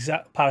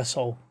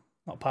 Parasol,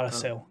 not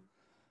parasol.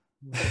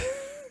 Oh.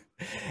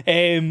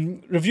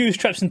 Reviews,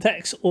 trips and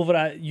tics over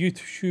at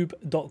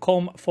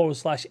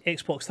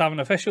youtube.com/Xbox Tavern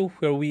Official,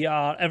 where we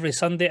are every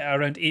Sunday at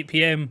around 8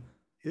 p.m.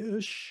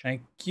 Yes.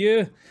 Thank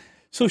you.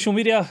 Social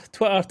media,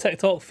 Twitter,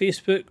 TikTok,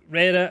 Facebook,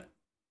 Reddit,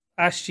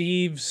 Ask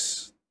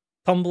Jeeves,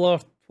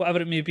 Tumblr,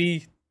 whatever it may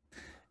be.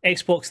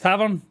 Xbox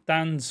Tavern.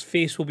 Dan's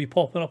face will be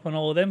popping up on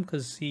all of them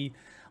because he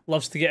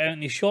loves to get out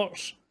in his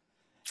shorts.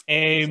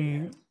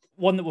 One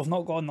that we've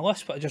not got on the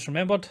list, but I just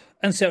remembered.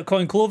 Insert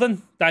Coin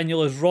Clothing.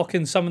 Daniel is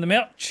rocking some of the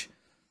merch.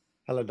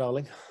 Hello,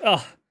 darling.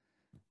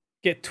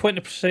 Get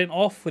 20%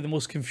 off with the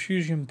most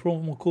confusing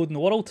promo code in the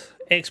world.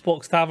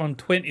 Xbox Tavern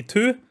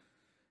 22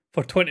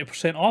 for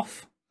 20%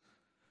 off.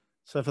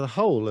 So for the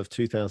whole of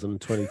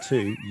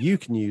 2022, you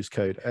can use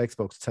code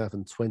Xbox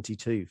Tavern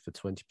 22 for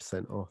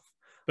 20% off.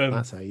 Boom.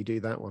 That's how you do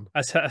that one.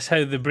 That's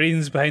how the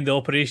brains behind the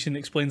operation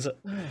explains it.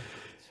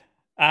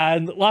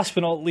 And last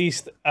but not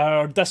least,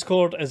 our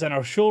Discord is in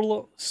our show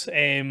notes.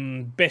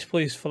 Best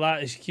place for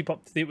that is you keep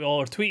up to date with all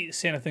our tweets,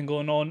 see anything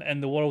going on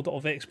in the world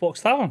of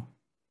Xbox Tavern.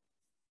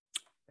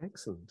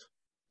 Excellent.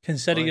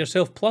 Consider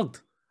yourself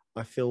plugged.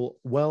 I feel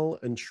well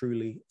and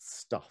truly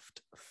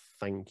stuffed.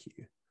 Thank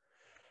you.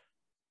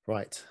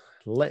 Right,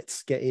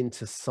 let's get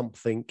into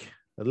something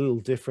a little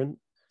different.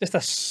 Just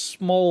a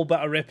small bit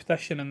of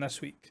repetition in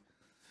this week.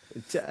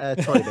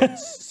 Tiny bit.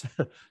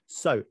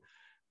 So,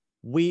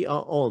 we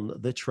are on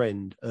the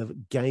trend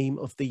of Game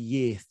of the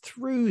Year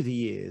through the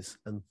years,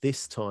 and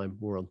this time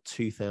we're on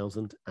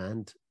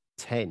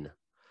 2010.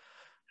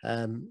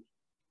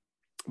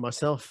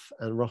 Myself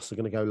and Ross are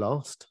going to go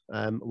last.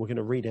 We're going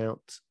to read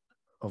out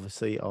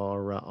obviously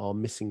our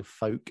missing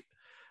folk,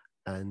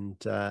 and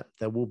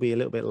there will be a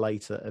little bit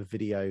later a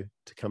video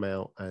to come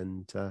out,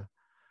 and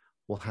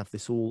we'll have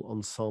this all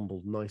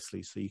ensembled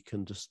nicely so you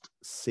can just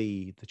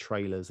see the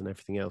trailers and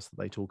everything else that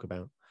they talk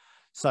about.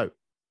 So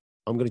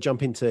I'm going to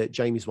jump into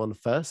Jamie's one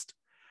first.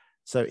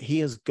 So he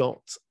has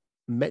got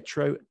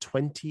Metro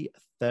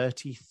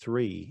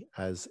 2033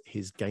 as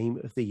his game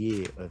of the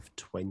year of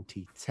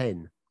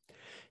 2010.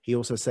 He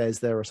also says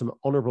there are some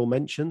honorable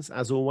mentions.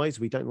 As always,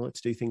 we don't like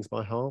to do things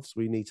by halves.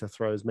 We need to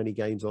throw as many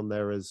games on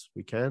there as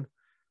we can.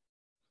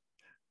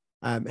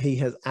 He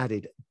has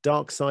added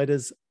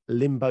Darksiders,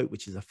 Limbo,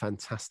 which is a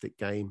fantastic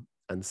game,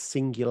 and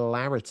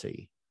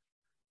Singularity.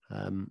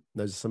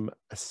 Those are some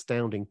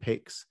astounding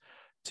picks.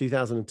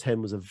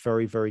 2010 was a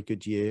very, very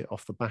good year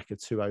off the back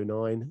of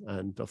 2009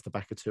 and off the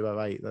back of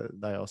 2008.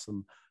 They are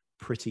some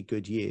pretty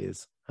good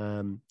years.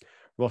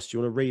 Ross, do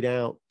you want to read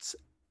out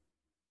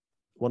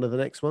one of the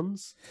next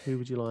ones? Who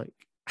would you like?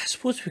 I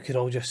suppose we could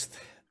all just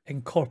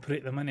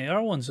incorporate them into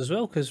our ones as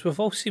well, because we've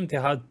all seemed to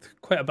have had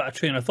quite a bit of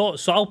train of thought.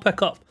 So I'll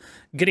pick up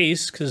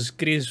Gray's, because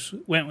Gray's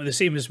went with the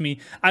same as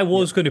me. I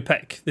was going to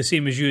pick the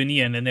same as you and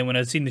Ian, and then when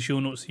I'd seen the show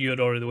notes that you had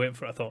already went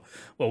for it, I thought,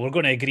 well, we're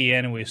going to agree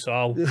anyway, so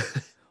I'll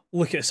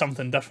look at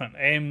something different.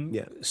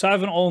 So I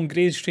went all on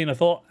Gray's train of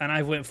thought, and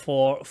I went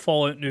for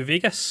Fallout New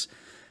Vegas.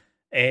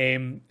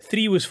 3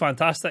 was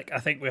fantastic. I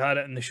think we had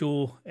it in the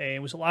show.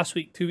 Was it last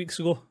week, 2 weeks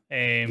ago?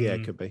 Yeah,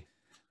 it could be.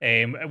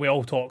 We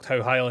all talked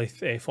how highly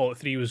Fallout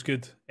 3 was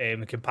good.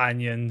 The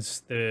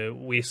companions, the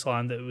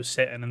wasteland that it was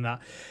set in, and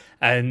that.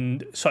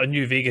 And sort of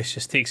New Vegas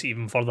just takes it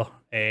even further.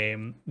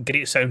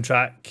 Great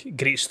soundtrack,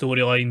 great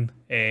storyline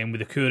with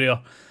the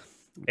courier.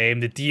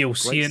 The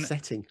DLC. Great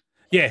setting.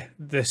 Yeah,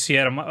 the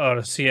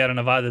Sierra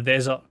Nevada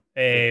desert,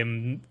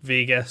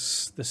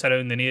 Vegas, the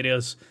surrounding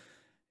areas.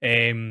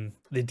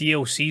 The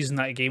DLCs in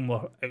that game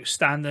were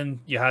outstanding.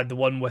 You had the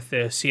one with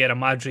the Sierra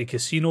Madre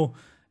Casino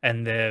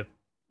and the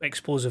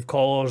explosive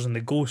collars and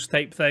the ghost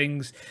type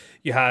things.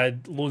 You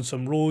had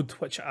Lonesome Road,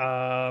 which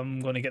I'm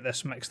going to get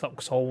this mixed up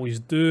because I always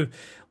do.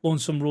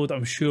 Lonesome Road,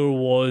 I'm sure,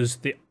 was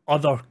the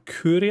other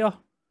courier.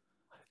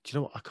 Do you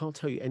know what? I can't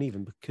tell you any of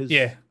them because...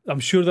 Yeah, I'm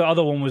sure the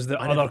other one was the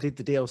I other... never did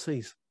the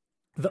DLCs.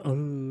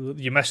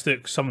 You missed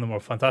it. Some of them were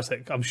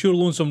fantastic. I'm sure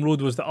Lonesome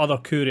Road was the other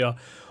courier.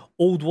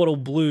 Old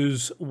World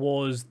Blues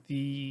was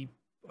the...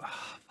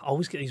 I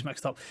always get these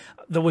mixed up.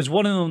 There was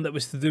one of them that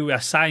was to do with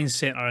a science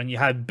centre, and you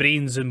had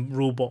brains and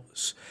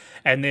robots.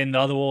 And then the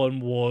other one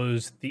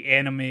was the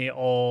enemy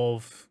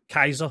of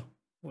Kaiser,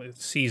 with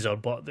Caesar,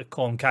 but they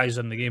call him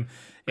Kaiser in the game.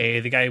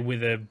 The guy with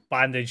the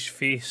bandaged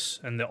face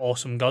and the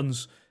awesome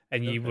guns.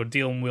 And you were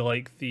dealing with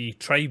like the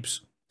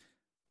tribes.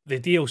 The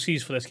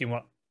DLCs for this game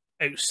were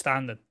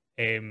outstanding.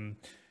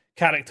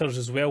 Characters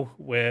as well,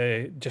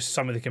 with just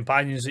some of the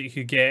companions that you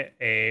could get.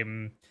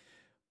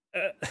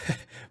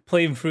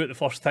 Playing through it the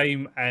first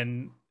time,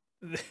 and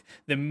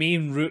the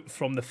main route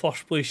from the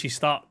first place you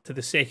start to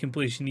the second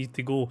place you need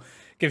to go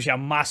gives you a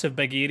massive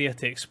big area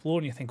to explore,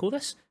 and you think, oh,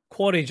 this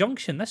Quarry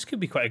Junction, this could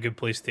be quite a good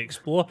place to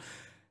explore.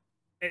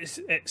 It's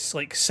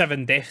like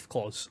 7 death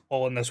claws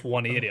all in this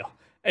one area,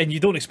 and you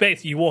don't expect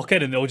it. You walk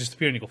in and they all just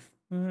appear and you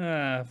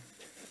go,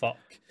 fuck,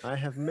 I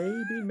have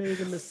maybe made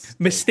a mistake.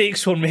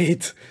 Mistakes were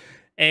made.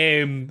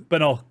 But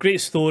no, great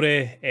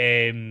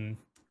story.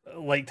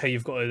 Liked how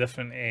you've got the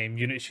different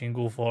units you can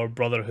go for: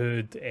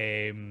 Brotherhood,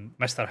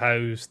 Mr.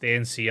 House, the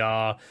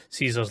NCR,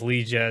 Caesar's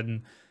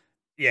Legion.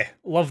 Yeah,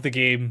 love the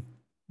game.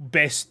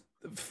 Best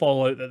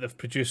Fallout that they've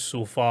produced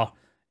so far.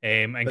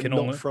 And but can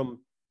not only... from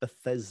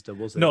Bethesda,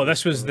 was it? No,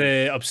 this was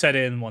the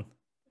Obsidian one.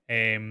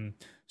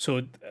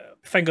 So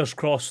fingers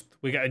crossed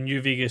we get a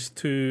New Vegas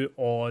 2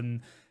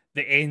 on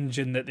the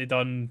engine that they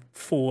done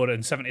 4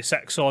 and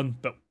 76 on.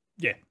 But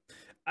yeah,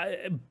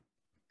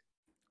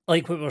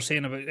 like what we were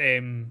saying about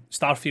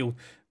Starfield,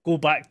 go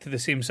back to the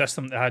same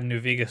system they had in New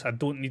Vegas. I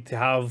don't need to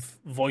have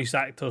voice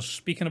actors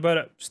speaking about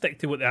it. Stick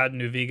to what they had in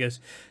New Vegas.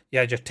 You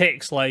had your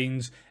text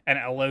lines, and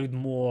it allowed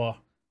more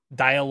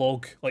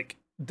dialogue, like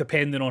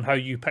depending on how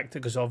you picked it,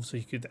 because obviously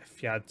you could,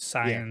 if you had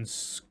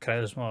science,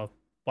 charisma,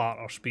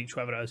 barter, speech,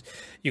 whatever it is,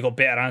 you got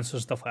better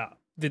answers, stuff like that.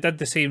 They did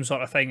the same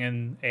sort of thing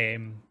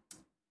in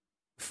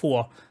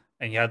 4,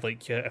 and you had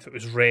like, if it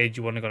was red,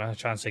 you weren't going to have a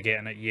chance of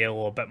getting it.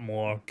 Yellow, a bit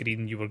more.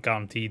 Green, you were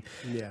guaranteed.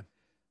 Yeah.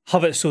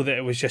 Have it so that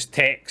it was just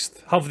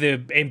text. Have the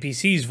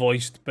NPCs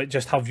voiced, but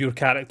just have your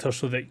character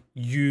so that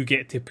you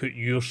get to put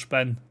your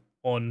spin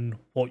on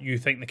what you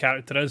think the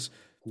character is.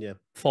 Yeah.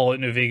 Fallout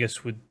New Vegas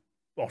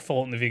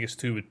Fallout New Vegas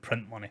 2 would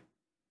print money.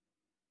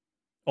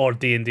 Or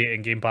D&D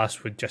and Game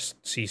Pass would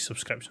just see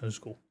subscriptions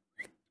go.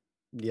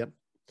 Yep.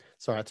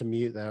 Sorry, I had to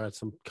mute there. I had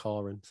some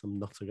car and some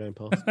nutter going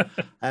past.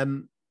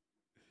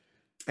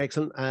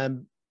 Excellent.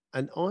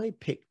 And I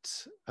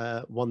picked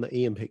one that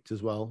Ian picked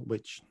as well,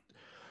 which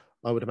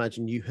I would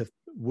imagine you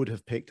would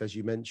have picked, as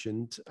you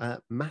mentioned,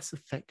 Mass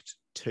Effect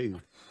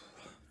 2.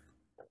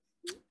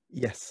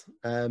 Yes.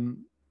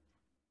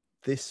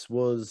 This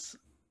was...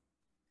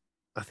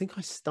 I think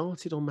I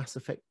started on Mass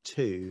Effect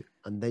 2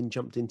 and then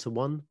jumped into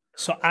 1.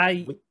 So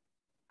I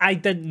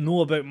didn't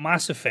know about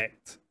Mass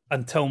Effect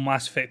until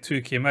Mass Effect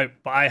 2 came out,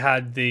 but I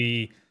had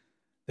the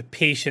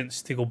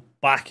patience to go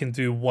back and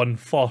do 1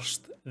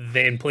 first,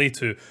 then play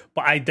 2.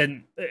 But I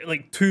didn't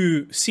like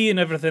 2. Seeing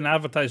everything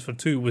advertised for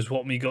 2 was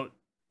what me got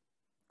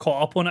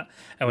caught up on it.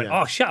 I went,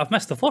 oh shit, I've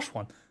missed the first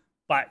one.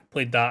 Back,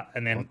 played that,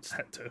 and then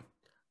hit 2.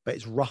 But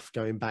it's rough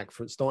going back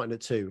from starting at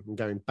 2 and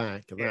going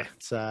back.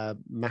 That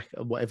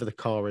whatever the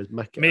car is,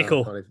 Mako.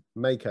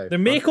 Mako. The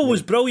Mako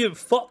was brilliant.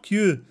 Fuck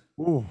you.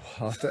 Ooh,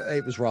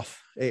 it was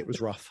rough. It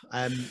was rough.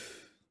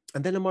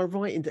 And then am I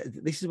right?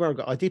 This is where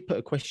I did put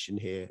a question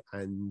here,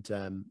 and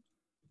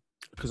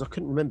because I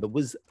couldn't remember,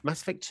 was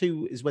Mass Effect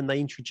 2 is when they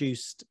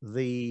introduced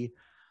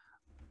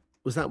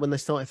was that when they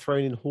started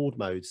throwing in horde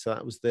mode? So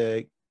that was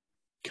the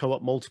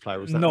co-op multiplayer.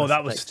 Was that no,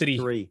 that was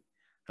 3.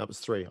 That was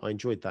 3. I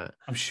enjoyed that.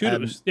 I'm sure it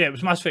was. Yeah, it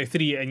was Mass Effect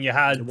 3, and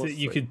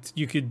you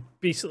could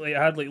basically, it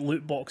had like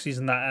loot boxes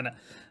and that in it,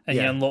 and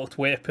you unlocked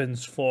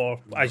weapons for,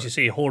 as you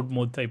say, horde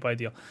mode type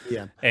idea.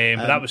 Yeah,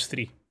 but that was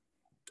 3.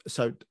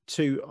 So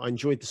 2, I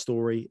enjoyed the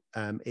story.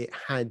 It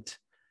had,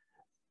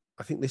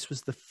 I think this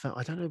was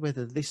I don't know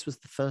whether this was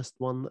the first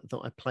one that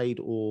I played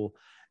or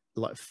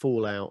like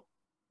Fallout.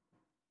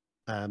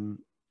 And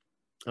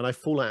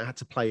Fallout I had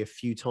to play a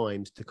few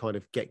times to kind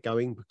of get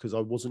going because I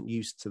wasn't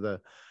used to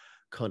the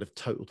kind of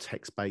total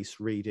text-based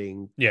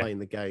reading, playing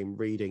the game,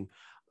 reading.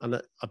 And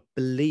I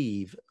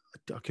believe,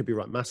 I could be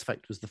right, Mass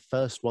Effect was the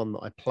first one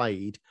that I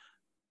played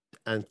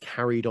and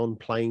carried on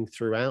playing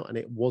throughout. And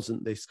it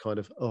wasn't this kind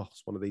of,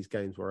 it's one of these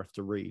games where I have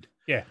to read.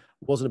 Yeah.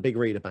 Wasn't a big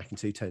reader back in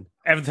 210.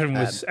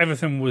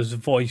 Everything was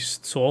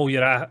voiced. So all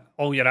your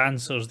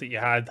answers that you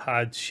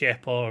had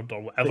Shepard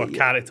or whatever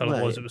character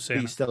it was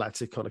saying. You still had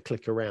to kind of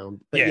click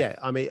around. But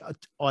I mean,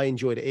 I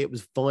enjoyed it. It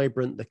was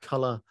vibrant. The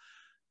color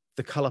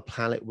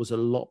palette was a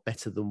lot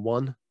better than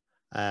 1.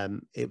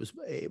 It was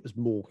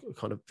more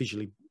kind of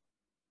visually.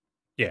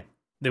 Yeah,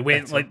 they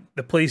went better. Like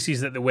the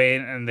places that they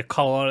went and the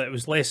color. It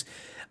was less.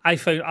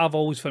 I've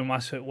always found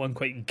Mass Effect 1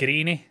 quite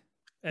grainy.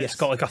 It's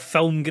got like a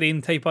film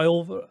grain type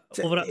over it.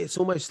 It's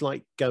almost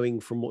like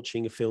going from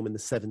watching a film in the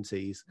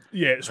 70s.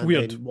 Yeah, it's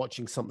weird.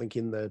 Watching something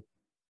in the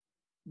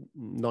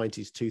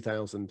 90s,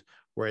 2000,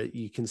 where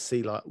you can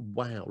see like,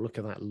 wow, look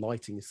at that.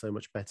 Lighting is so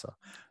much better.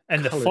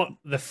 And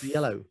the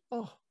yellow.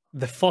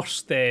 The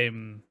first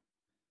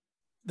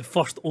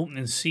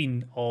opening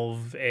scene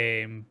of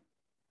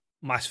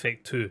Mass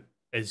Effect 2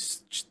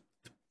 is just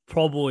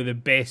probably the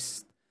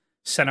best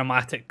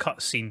cinematic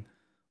cutscene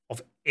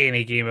of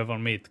any game ever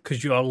made,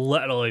 because you are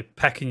literally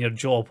picking your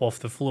jaw up off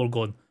the floor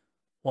going,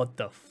 what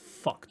the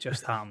fuck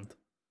just happened?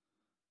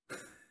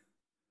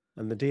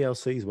 And the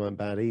DLCs weren't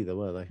bad either,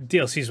 were they?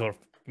 DLCs were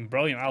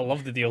brilliant. I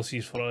love the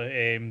DLCs for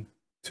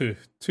 2.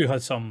 2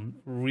 had some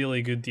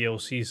really good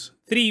DLCs.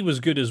 3 was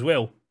good as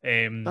well.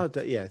 But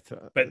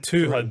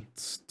 2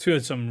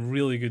 had some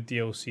really good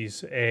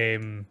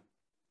DLCs.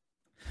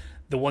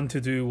 The one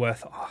to do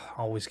with I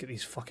always get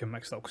these fucking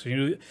mixed up because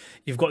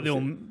you've got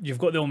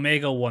the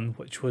Omega one,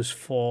 which was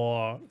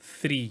for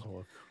 3,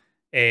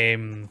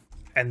 and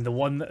the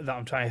one that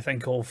I'm trying to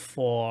think of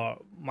for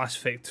Mass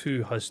Effect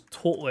 2 has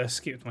totally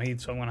escaped my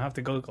head, so I'm gonna have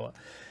to Google it.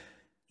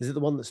 Is it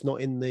the one that's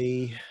not in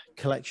the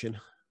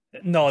collection?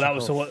 No, that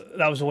was the one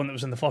that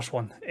was in the first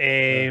one.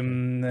 Where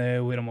am I?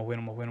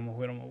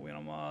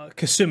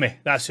 Kasumi,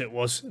 that's who it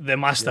was, the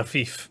Master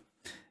Thief.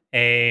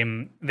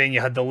 Then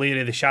you had the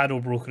Larry the Shadow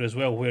Broker as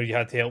well, where you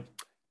had to help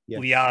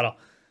Liara.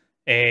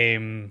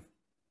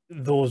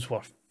 Those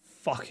were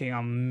fucking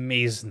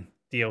amazing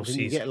DLCs.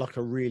 Didn't you get like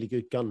a really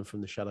good gun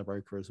from the Shadow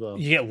Broker as well?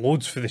 You get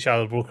loads for the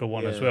Shadow Broker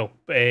one as well.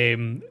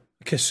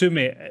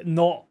 Kasumi,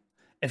 not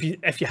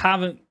if you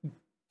haven't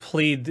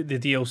played the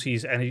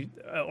DLCs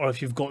or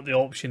if you've got the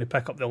option to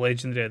pick up the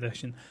Legendary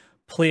Edition,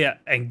 play it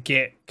and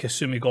get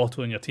Kasumi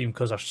Goto in your team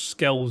because her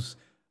skills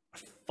are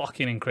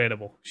fucking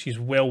incredible. She's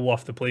well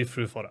worth the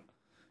playthrough for it.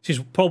 She's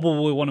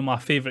probably one of my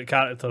favourite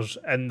characters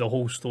in the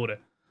whole story.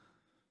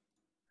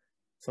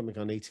 Something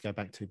I need to go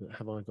back to, but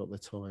have I got the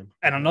time?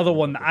 And another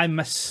one that I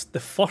missed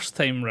the first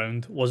time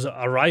round was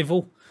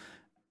Arrival.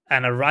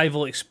 And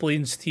Arrival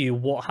explains to you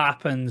what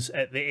happens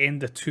at the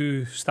end of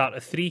 2, start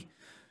of 3.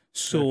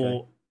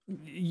 So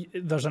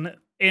there's an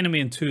enemy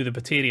in 2, the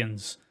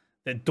Batarians,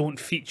 that don't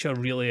feature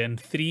really in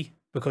 3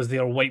 because they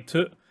are wiped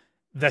out.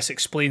 This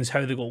explains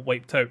how they got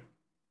wiped out.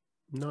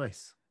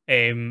 Nice.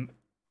 And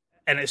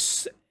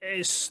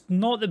it's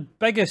not the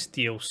biggest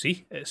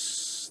DLC.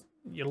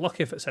 You're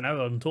lucky if it's an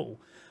hour in total,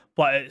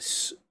 but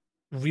it's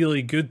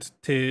really good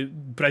to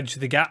bridge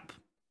the gap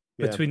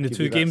between the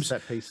 2 games.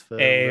 Set piece for,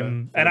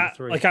 and I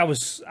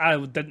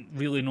didn't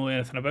really know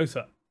anything about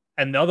it.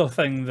 And the other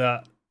thing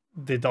that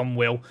they done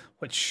well,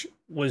 which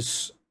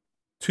was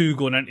 2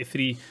 going into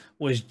 3,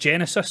 was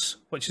Genesis,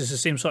 which is the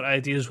same sort of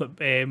idea as what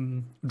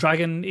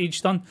Dragon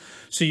Age done.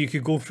 So you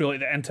could go through like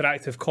the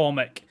interactive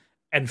comic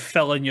and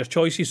fill in your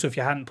choices. So if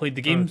you hadn't played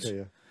the games,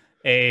 it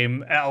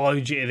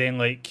allowed you to then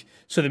like.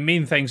 So the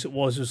main things it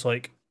was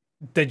like,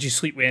 did you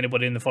sleep with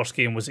anybody in the first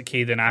game? Was it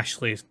Cade and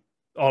Ashley,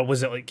 or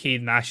was it like Cade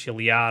and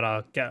Ashley,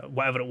 Liara,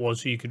 whatever it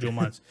was, so you could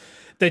romance?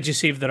 Did you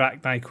save the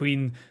Rachni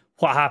Queen?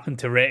 What happened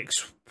to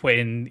Rex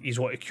when he's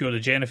wanted to cure the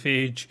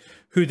genophage?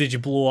 Who did you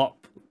blow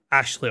up,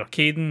 Ashley or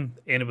Caden?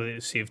 Anybody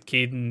that saved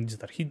Caden,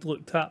 their he'd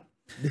looked at.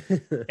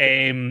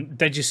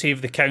 Did you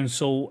save the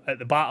council at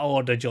the battle,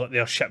 or did you let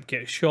their ship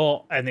get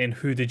shot? And then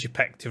who did you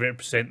pick to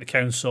represent the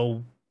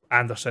council,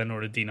 Anderson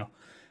or Adina?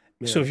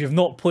 Yeah. So if you've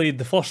not played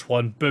the first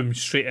one, boom,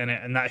 straight in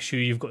it, and that's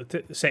you've got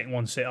the second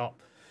one set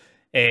up.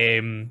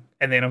 And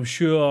then I'm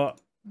sure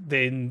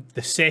then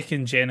the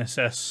second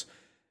Genesis,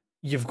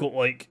 you've got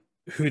like,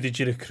 who did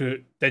you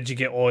recruit? Did you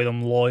get all of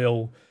them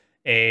loyal?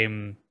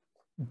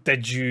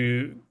 Did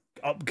you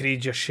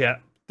upgrade your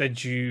ship?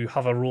 Did you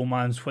have a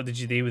romance? What did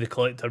you do with the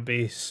collector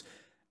base?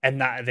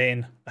 And that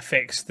then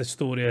affects the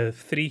story of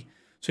 3.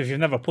 So if you've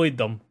never played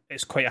them,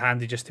 it's quite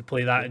handy just to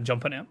play that and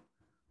jump into it.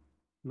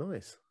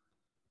 Nice.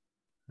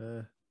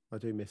 I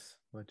do miss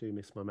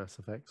my Mass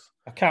Effects.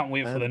 I can't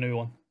wait for the new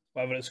one,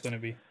 whatever it's going to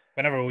be.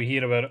 Whenever we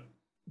hear about it.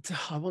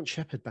 I want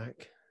Shepard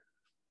back.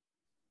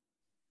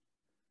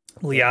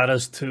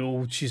 Liara's too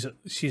old. She's at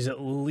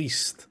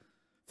least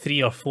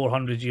 300 or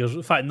 400 years.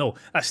 In fact, no,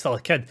 that's still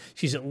a kid.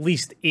 She's at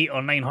least 800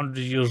 or 900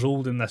 years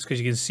old in this,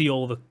 because you can see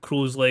all the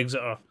crow's legs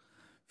at her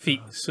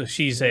feet. So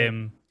she's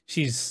if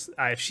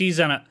she's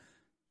in it,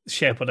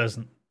 Shepard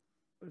isn't.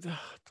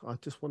 I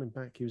just want him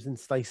back. He was in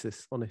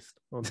stasis. Honest.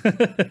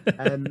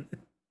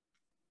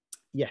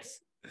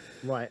 Yes.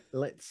 Right.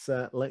 Let's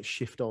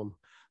shift on.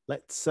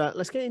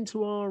 Let's get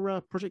into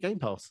our Project Game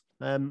Pass.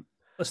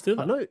 Let's do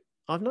that.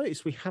 I've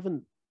noticed we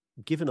haven't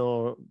given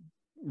our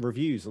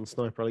reviews on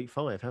Sniper Elite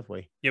 5, have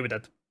we? Yeah, we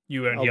did.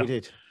 You weren't here. We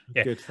did.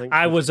 Yeah. Good.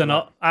 I was an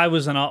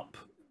up.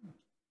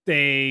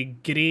 The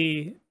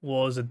Gray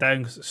was a down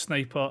because it's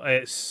sniper.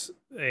 It's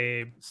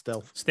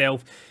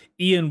stealth.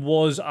 Ian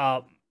was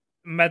a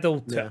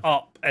middle to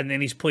up, and then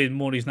he's played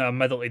more. He's now a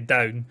middle to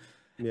down.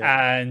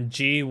 Yeah. And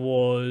Jay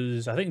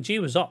was, I think Jay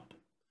was up.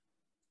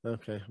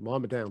 Okay, well,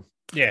 I'm a down.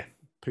 Yeah.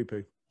 Poo.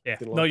 Yeah.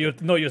 Not your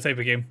type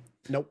of game.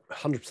 Nope,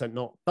 100%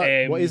 not.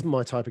 But what is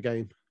my type of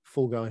game?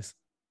 Fall Guys.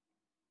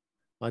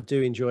 I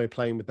do enjoy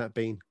playing with that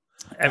bean.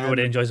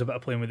 Everybody enjoys a bit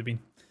of playing with the bean.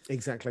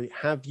 Exactly.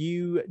 Have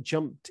you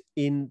jumped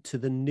into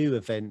the new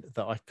event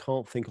that I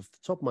can't think off the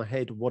top of my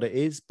head what it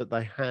is, but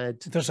they had...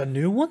 There's a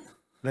new one?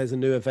 There's a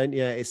new event,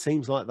 yeah. It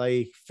seems like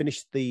they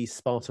finished the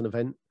Spartan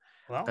event.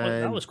 Well,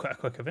 that was quite a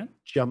quick event.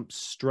 Jumped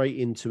straight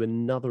into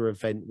another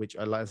event, which,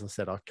 as I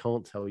said, I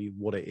can't tell you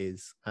what it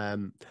is.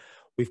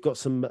 We've got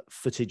some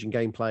footage and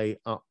gameplay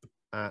up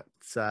at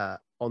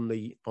on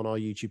our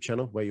YouTube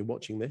channel where you're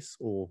watching this,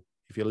 or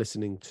if you're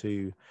listening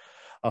to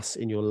us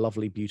in your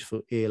lovely,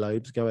 beautiful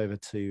earlobes, go over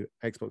to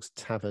Xbox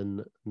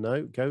Tavern.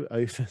 No, go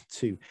over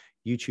to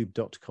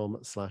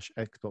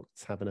youtube.com/Xbox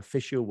Tavern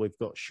Official. We've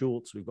got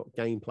shorts, we've got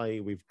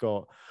gameplay, we've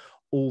got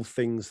all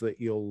things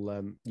that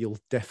you'll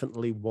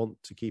definitely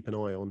want to keep an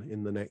eye on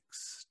in the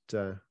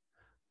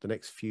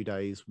next few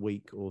days,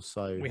 week or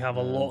so. We have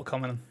a lot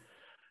coming.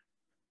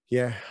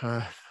 Yeah,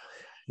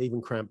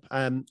 even cramp.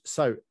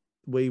 So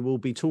we will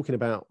be talking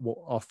about what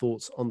our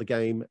thoughts on the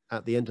game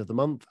at the end of the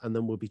month, and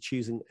then we'll be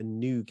choosing a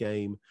new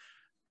game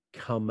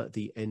come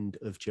the end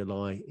of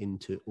July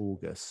into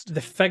August.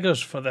 The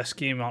figures for this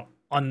game are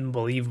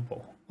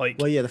unbelievable.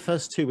 Well, yeah, the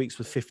first 2 weeks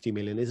was 50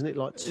 million, isn't it?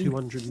 Like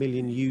 200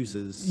 million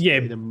users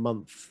in a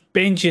month.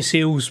 Benji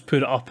Sales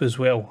put it up as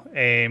well.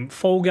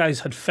 Fall Guys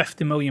had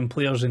 50 million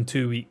players in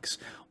 2 weeks.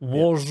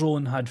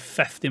 Warzone had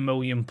 50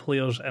 million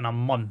players in a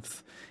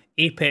month.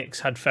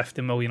 Apex had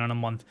 50 million in a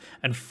month,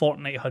 and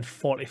Fortnite had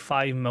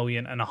 45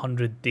 million in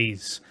 100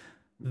 days.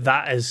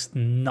 That is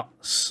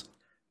nuts.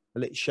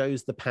 And it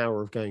shows the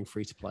power of going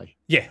free to play.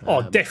 Yeah,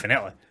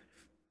 definitely.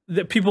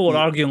 The people were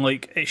arguing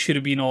like it should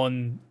have been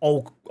on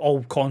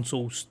all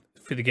consoles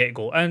for the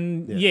get-go.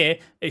 And yeah,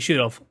 it should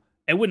have.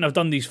 It wouldn't have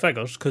done these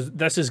figures because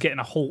this is getting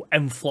a whole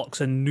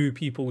influx of new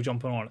people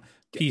jumping on it.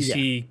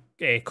 PC,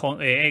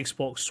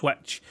 Xbox,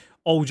 Switch,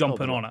 all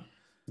jumping on it.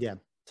 Yeah.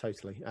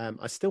 Totally.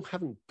 I still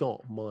haven't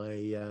got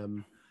my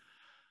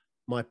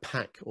my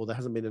pack, or there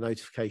hasn't been a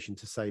notification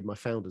to say my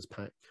founders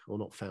pack, or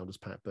not founders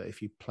pack, but if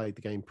you played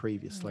the game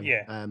previously.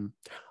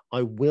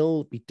 I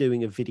will be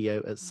doing a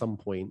video at some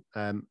point.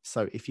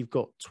 So if you've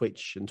got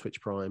Twitch and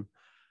Twitch Prime,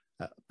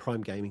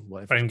 Prime Gaming,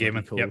 whatever Prime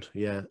Gaming, called,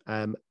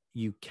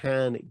 you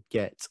can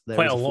get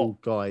quite a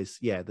lot.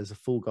 There's a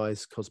Fall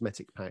Guys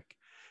cosmetic pack.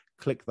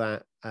 Click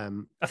that.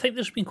 I think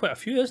there's been quite a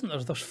few, isn't there?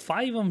 There's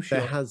 5, I'm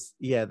sure.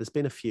 There's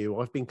been a few.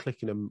 I've been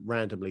clicking them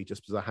randomly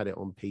just because I had it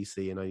on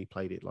PC and only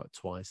played it like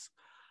twice.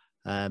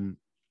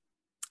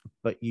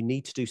 But you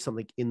need to do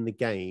something in the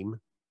game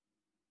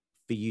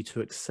for you to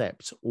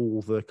accept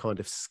all the kind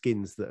of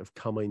skins that have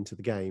come into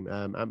the game.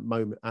 At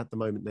the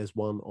moment, there's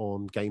one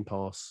on Game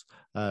Pass,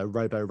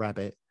 Robo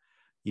Rabbit.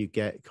 You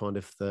get kind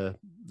of the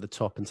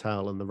top and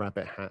tail and the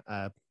rabbit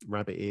hat,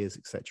 rabbit ears,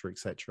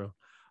 etc.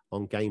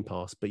 on Game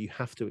Pass, but you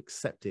have to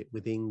accept it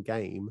within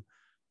game,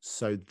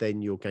 so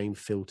then your game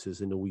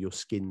filters and all your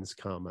skins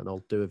come. And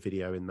I'll do a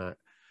video in that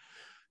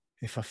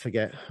if I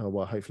forget.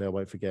 Hopefully I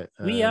won't forget.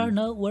 We are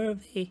not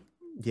worthy.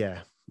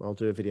 Yeah, I'll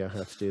do a video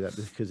how to do that,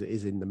 because it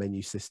is in the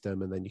menu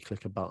system, and then you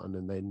click a button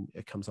and then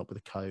it comes up with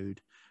a code,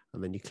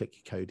 and then you click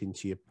your code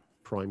into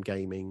Prime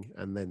Gaming,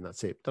 and then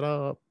that's it.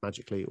 Ta-da!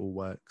 Magically, it all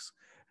works,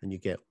 and you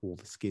get all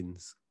the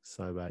skins.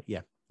 So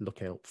yeah,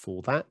 look out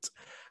for that,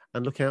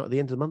 and look out at the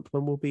end of the month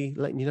when we'll be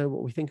letting you know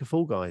what we think of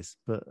Fall Guys.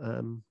 But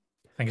I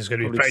think it's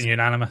going to be pretty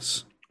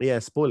unanimous. Yeah,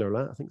 spoiler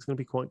alert. I think it's going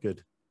to be quite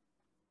good.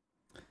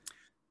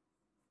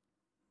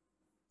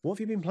 What have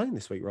you been playing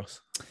this week,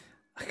 Ross?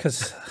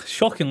 Because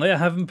shockingly, I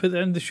haven't put it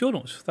in the show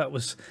notes. That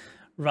was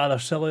rather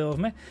silly of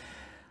me.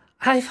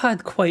 I've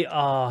had quite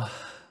a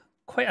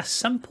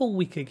simple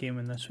week of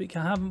gaming this week.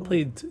 I haven't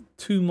played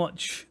too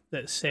much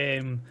that's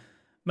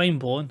mind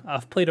blowing.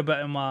 I've played a bit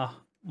of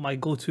my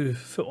go-to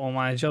Football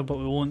Manager, but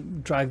we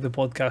won't drag the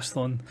podcast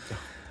on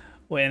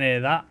with any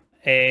of that.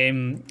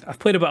 I've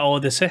played a bit of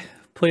Odyssey,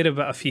 played a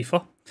bit of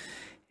FIFA,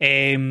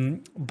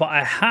 but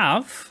I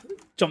have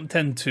jumped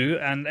into,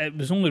 and it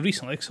was only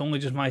recently because I only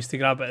just managed to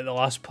grab it at the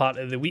last part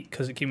of the week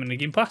because it came in the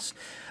Game Pass.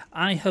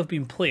 I have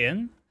been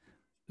playing,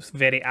 it's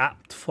very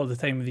apt for the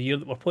time of the year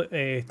that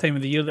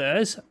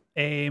it is,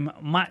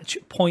 Match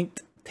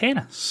Point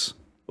Tennis.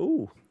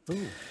 Ooh.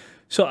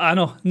 So I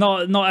know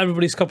not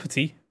everybody's cup of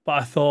tea, but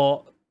I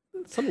thought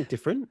something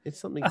different. It's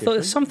something. I thought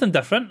it's something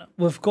different.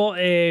 We've got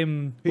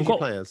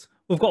players.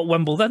 We've got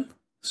Wimbledon.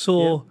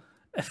 So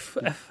if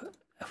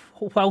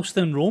whilst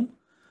in Rome,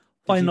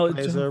 why not?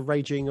 As a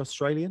raging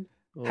Australian,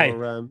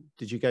 or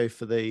did you go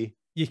for the?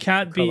 You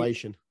can't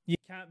Croatian? You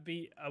can't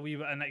beat a wee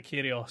bit of Nick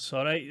Kyrgios.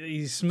 All right,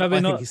 he's maybe I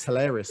not. think he's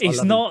hilarious.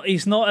 He's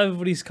not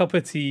everybody's cup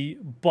of tea,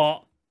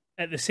 but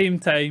at the same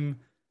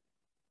time,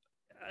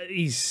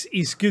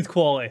 he's good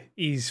quality.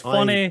 He's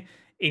funny.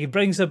 He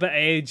brings a bit of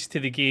edge to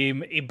the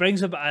game. He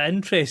brings a bit of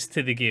interest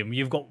to the game.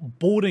 You've got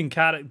boring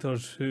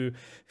characters who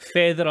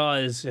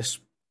Federer is just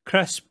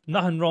crisp,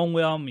 nothing wrong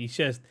with him.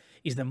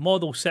 He's the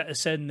model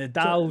citizen.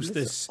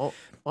 Nadal's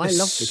I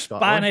love this guy.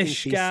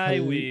 Spanish guy.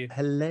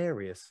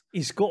 Hilarious.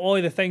 He's got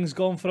all the things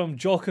going for him.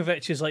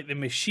 Djokovic is like the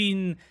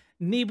machine.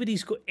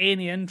 Nobody's got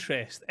any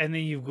interest. And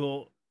then you've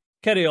got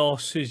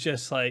Kyrgios, who's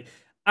just like,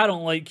 I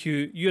don't like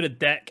you. You're a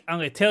dick. I'm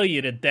going to tell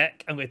you you're a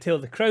dick. I'm going to tell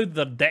the crowd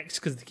they're dicks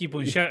because they keep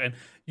on shouting.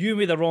 You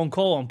made the wrong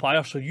call,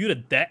 umpire, so you're a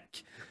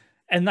dick.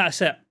 And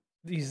that's it.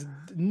 He's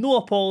no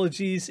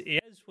apologies. He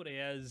is what he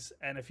is.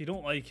 And if you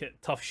don't like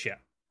it, tough shit.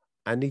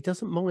 And he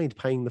doesn't mind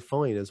paying the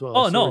fine as well.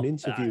 Oh, I saw no. an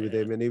interview with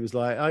him, and he was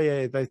like, "Oh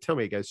yeah, they tell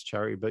me it goes to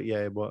charity, but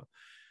yeah,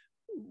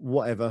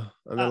 whatever."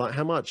 And they're like,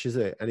 "How much is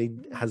it?" And he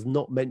has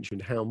not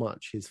mentioned how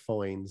much his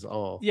fines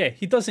are. Yeah,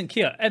 he doesn't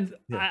care, and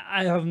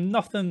I have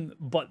nothing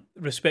but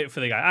respect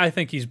for the guy. I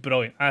think he's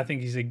brilliant. I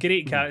think he's a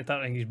great character,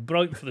 and he's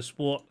brilliant for the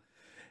sport.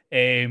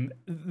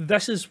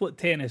 This is what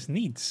tennis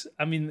needs.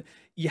 I mean,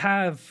 you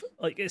have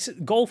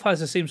golf has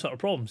the same sort of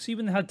problem. See,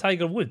 when they had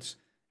Tiger Woods,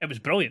 it was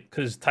brilliant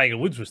because Tiger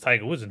Woods was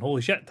Tiger Woods, and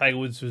holy shit, Tiger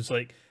Woods was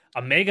like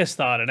a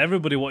megastar, and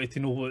everybody wanted to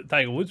know what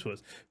Tiger Woods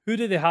was. Who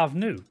do they have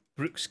now?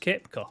 Brooks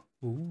Koepka.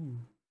 Ooh.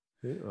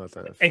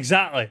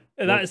 Exactly.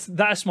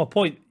 That's my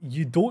point.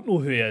 You don't know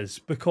who he is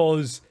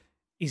because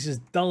he's as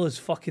dull as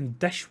fucking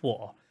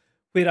dishwater.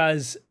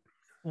 Whereas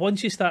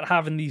once you start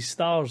having these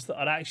stars that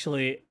are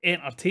actually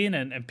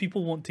entertaining and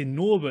people want to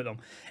know about them,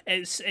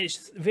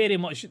 it's very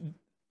much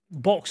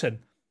boxing.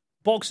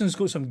 Boxing's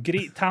got some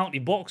great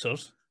talented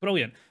boxers.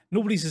 Brilliant.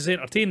 Nobody's as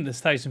entertaining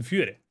as Tyson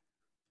Fury.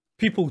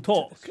 People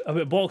talk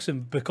about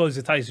boxing because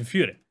of Tyson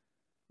Fury.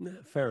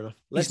 Fair enough.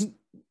 Let's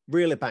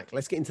reel it back.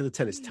 Let's get into the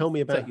tennis. Tell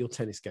me about your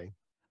tennis game.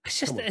 It's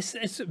just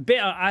it's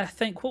better. I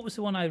think what was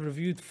the one I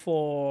reviewed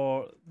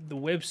for the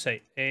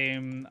website?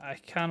 I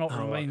cannot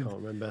remember. I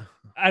can't remember.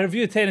 I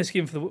reviewed a tennis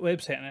game for the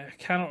website and I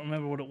cannot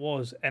remember what it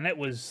was. And it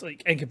was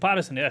like in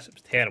comparison to this, it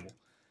was terrible.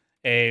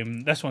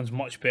 This one's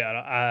much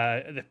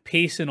better. The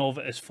pacing of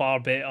it is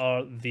far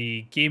better.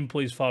 The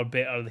gameplay is far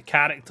better. The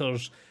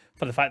characters,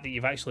 for the fact that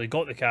you've actually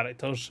got the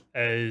characters,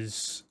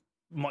 is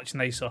much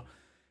nicer.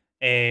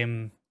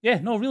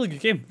 Really good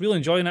game. Really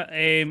enjoying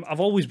it. I've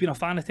always been a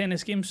fan of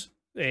tennis games.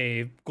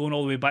 Going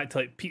all the way back to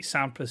like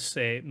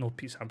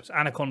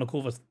Anna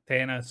Kournikova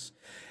tennis,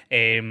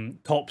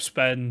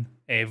 Topspin,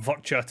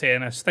 Virtua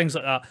tennis, things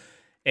like that.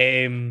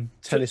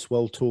 Tennis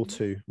World Tour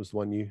 2 was the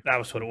one that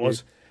was what it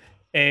was.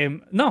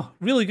 No,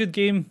 really good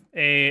game.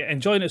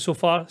 Enjoying it so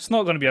far. It's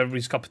not going to be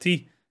everybody's cup of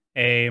tea,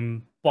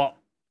 but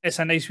it's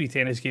a nice wee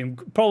tennis game.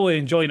 Probably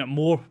enjoying it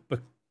more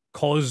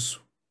because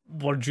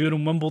we're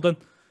during Wimbledon.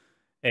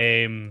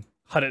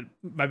 Had it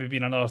maybe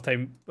been another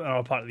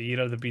part of the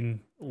year, they've been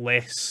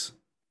less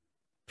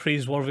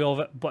praiseworthy of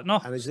it. But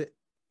no. And is it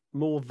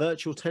more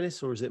virtual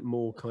tennis or is it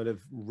more kind of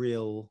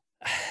real?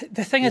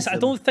 The thing is, I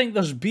don't think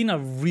there's been a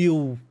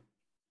real.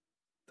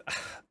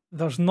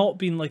 There's not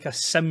been like a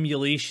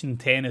simulation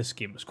tennis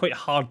game. It's quite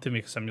hard to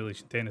make a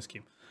simulation tennis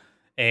game,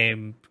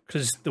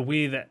 because the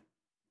way that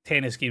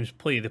tennis games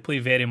play, they play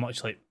very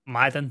much like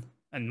Madden,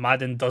 and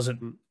Madden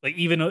doesn't like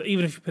even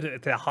if you put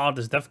it to the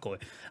hardest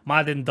difficulty,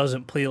 Madden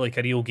doesn't play like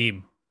a real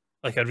game,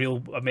 like a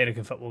real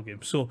American football game.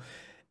 So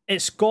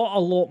it's got a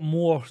lot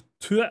more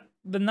to it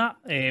than that.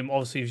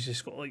 Obviously, you've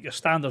just got like your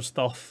standard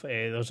stuff.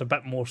 There's a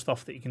bit more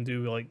stuff that you can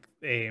do, like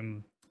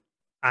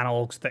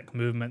analog stick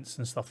movements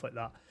and stuff like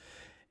that.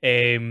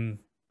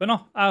 But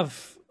no,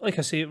 I've, like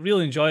I say,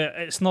 really enjoy it.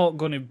 It's not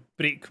going to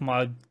break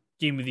my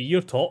game of the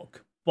year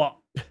talk, but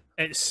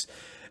it's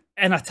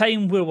in a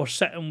time where we're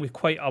sitting with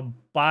quite a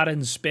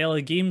barren spell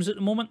of games at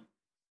the moment.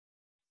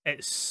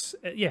 It's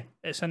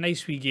it's a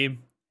nice wee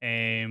game.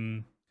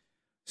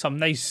 Some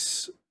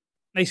nice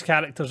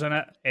characters in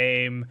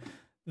it.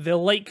 The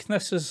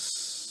likeness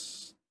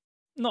is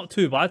not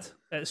too bad.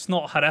 It's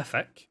not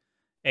horrific.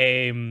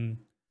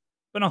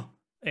 But no.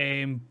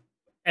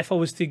 If I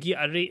was to get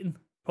a rating,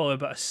 probably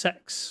about a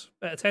 6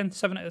 out of 10,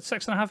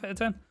 6.5 out of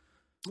 10.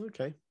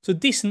 Okay. So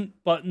decent,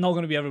 but not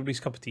going to be everybody's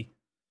cup of tea.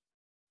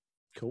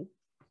 Cool.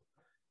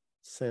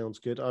 Sounds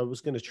good. I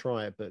was going to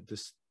try it, but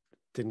just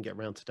didn't get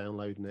around to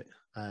downloading it.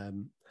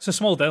 It's a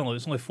small download.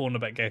 It's only 4 and a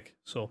bit gig,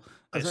 so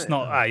it's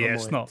not.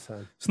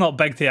 It's not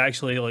big to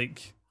actually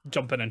like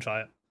jump in and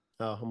try it.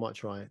 Oh, I might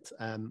try it.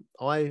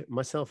 I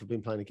myself have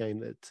been playing a game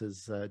that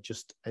has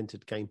just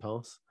entered Game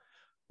Pass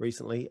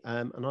recently,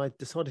 and I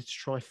decided to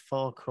try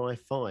Far Cry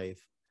 5.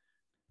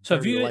 So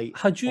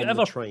had you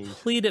ever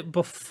played it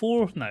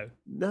before now?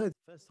 No,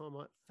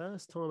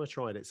 first time I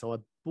tried it. So I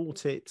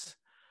bought it.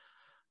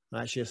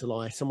 Actually, that's a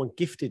lie. Someone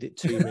gifted it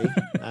to me,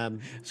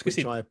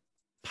 which I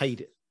paid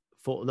it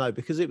for. No,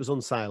 because it was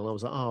on sale. I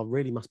was like, oh, I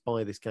really must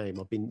buy this game.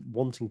 I've been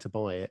wanting to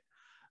buy it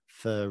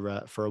for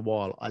a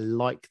while. I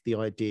like the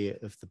idea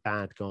of the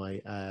bad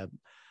guy,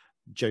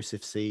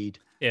 Joseph Seed.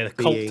 Yeah, the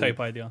cult type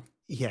idea.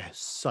 Yeah,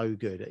 so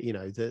good. You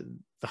know, the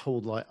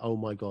whole like, oh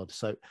my God.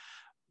 So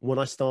when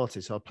I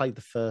started, I played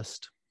the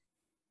first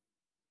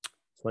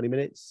 20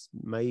 minutes,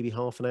 maybe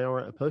half an hour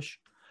at a push.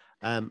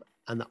 And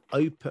the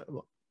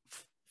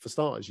for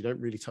starters, you don't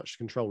really touch the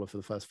controller for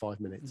the first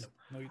 5 minutes.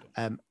 No, you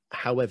don't.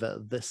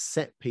 However, the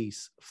set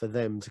piece for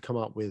them to come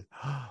up with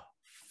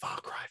Far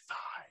Cry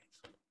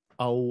 5.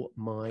 Oh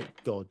my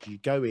God. You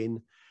go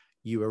in,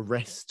 you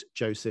arrest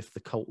Joseph, the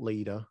cult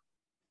leader.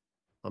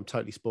 I'm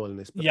totally spoiling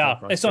this, but yeah,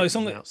 it's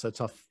only out, so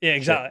tough. Yeah,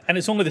 exactly, shit. And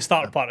it's only the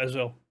start part as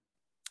well.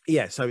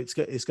 Yeah, so it's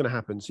going to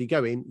happen. So you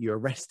go in, you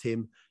arrest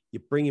him, you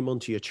bring him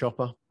onto your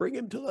chopper, bring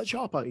him to the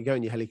chopper. You go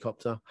in your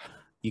helicopter,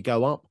 you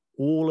go up.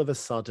 All of a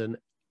sudden,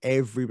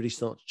 everybody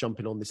starts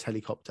jumping on this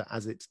helicopter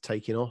as it's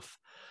taking off.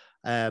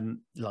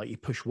 Like you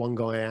push one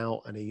guy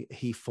out and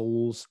he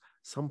falls.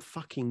 Some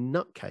fucking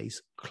nutcase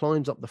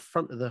climbs up the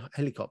front of the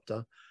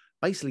helicopter,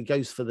 basically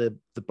goes for the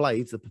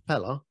blades, the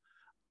propeller,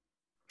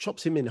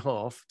 chops him in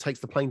half, takes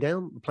the plane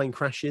down, the plane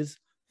crashes.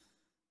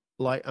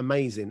 Like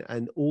amazing.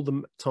 And all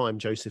the time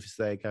Joseph is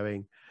there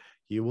going,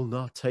 you will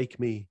not take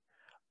me,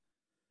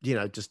 you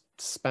know, just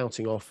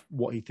spouting off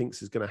what he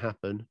thinks is going to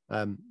happen,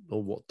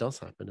 or what does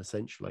happen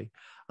essentially.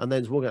 And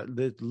then walk out,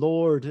 the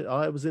Lord,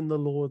 I was in the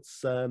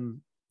Lord's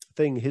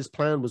thing. His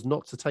plan was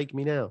not to take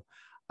me now.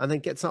 And then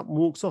gets up and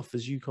walks off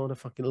as you kind of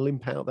fucking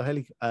limp out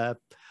the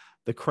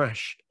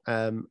crash.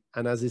 And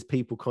as his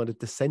people kind of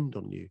descend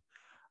on you.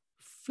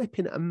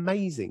 Flipping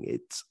amazing.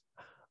 It's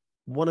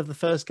one of the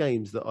first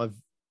games that I've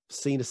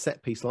seen a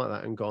set piece like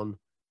that and gone,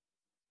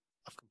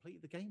 I've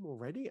completed the game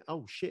already.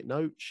 Oh shit,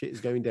 no, shit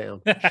is going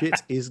down.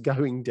 Shit is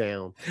going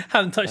down.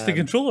 Haven't touched the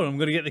controller. I'm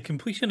going to get the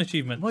completion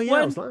achievement. Well, yeah,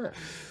 I was like that.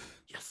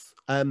 Yes.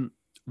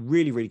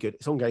 Really, really good.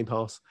 It's on Game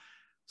Pass,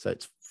 so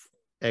it's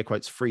air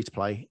quotes free to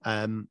play.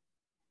 I'm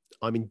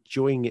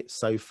enjoying it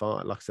so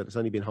far. Like I said, it's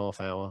only been half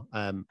hour,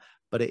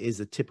 but it is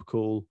a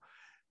typical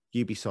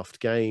Ubisoft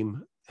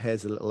game.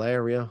 Here's a little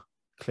area.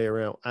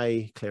 Clear out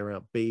A, clear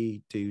out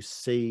B, do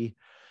C.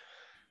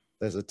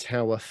 There's a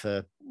tower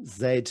for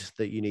Z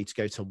that you need to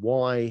go to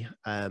Y.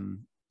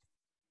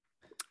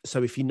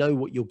 So if you know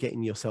what you're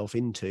getting yourself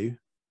into,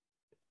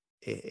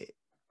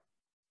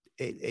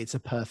 it's a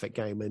perfect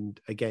game. And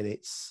again,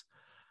 it's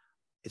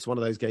one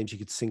of those games you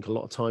could sink a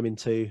lot of time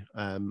into.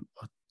 I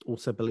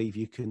also believe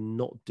you can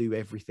not do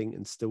everything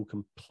and still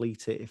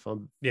complete it, if I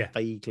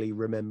vaguely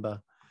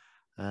remember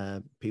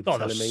people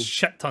telling me.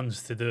 Shit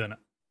tons to do in it.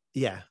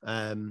 Yeah.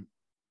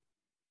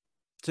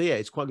 So yeah,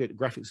 it's quite good.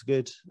 Graphics are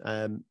good.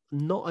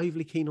 Not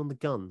overly keen on the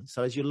gun.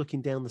 So as you're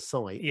looking down the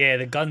sight, yeah,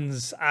 the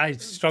guns. I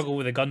struggle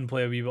with the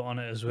gunplay a wee bit on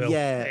it as well.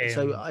 Yeah.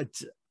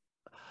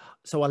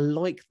 So I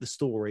like the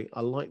story.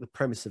 I like the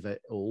premise of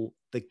it all.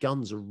 The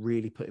guns are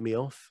really putting me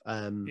off.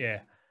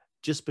 Yeah.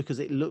 Just because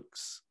it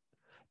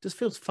just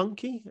feels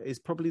funky is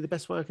probably the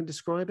best way I can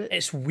describe it.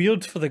 It's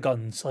weird for the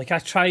guns. Like I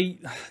try,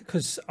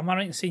 because am I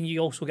right in saying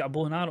you also get a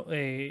bow and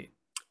arrow?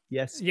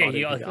 Yes. Yeah,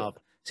 you got it up.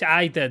 See,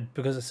 I did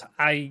because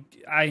I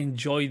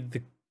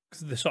enjoyed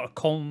the sort of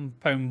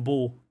compound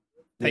bow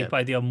type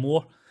idea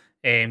more,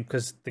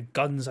 because the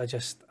guns I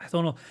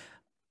don't know.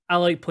 I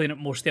like playing it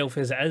more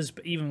stealthy as it is,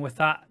 but even with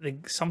that,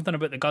 something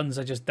about the guns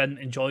I just didn't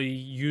enjoy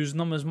using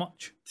them as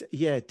much.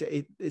 Yeah,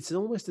 it's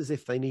almost as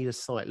if they need a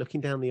sight.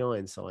 Looking down the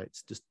iron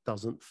sights just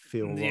doesn't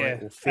feel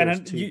right, or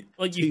feels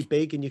too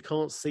big, and you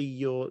can't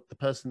see the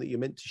person that you're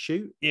meant to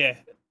shoot. Yeah.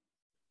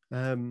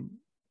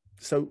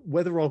 So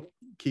whether I'll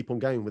keep on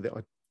going with it,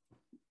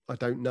 I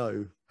don't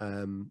know.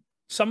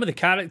 Some of the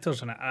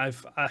characters in it,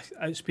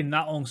 it's been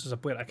that long since I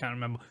played it, I can't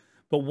remember.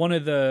 But one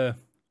of the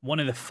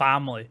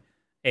family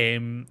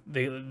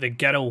the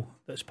girl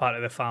that's part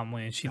of the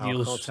family, and she I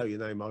deals. can't tell you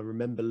the name. I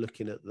remember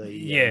looking at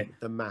the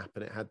map,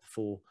 and it had the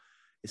four.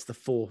 It's the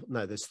four.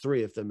 No, there's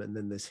three of them, and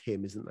then there's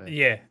him, isn't there?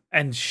 Yeah,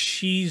 and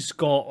she's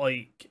got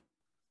like.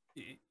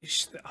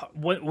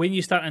 When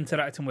you start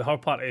interacting with her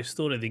part of the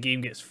story, the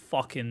game gets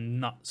fucking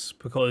nuts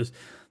because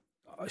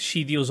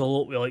she deals a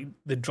lot with like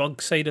the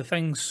drug side of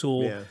things.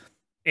 So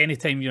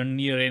anytime you're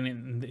near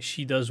anything that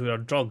she does with her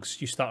drugs,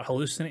 you start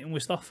hallucinating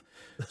with stuff.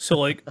 So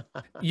like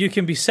you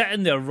can be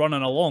sitting there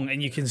running along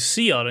and you can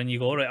see her and you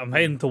go, all right, I'm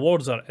heading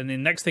towards her, and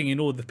then next thing you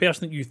know, the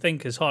person that you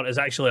think is her is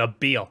actually a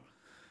bear.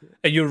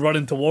 And you're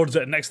running towards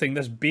it, and next thing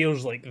this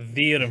bear's like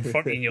there in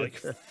front of you, and you're like,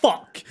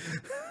 fuck.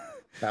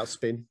 That'll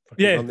spin.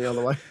 Yeah. Run the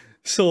other way.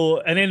 So,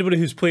 and anybody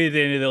who's played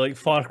any of the like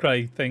Far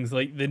Cry things,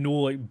 like they know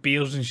like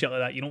bears and shit like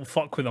that, you don't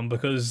fuck with them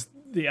because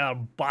they are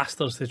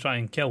bastards to try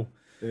and kill.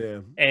 Yeah.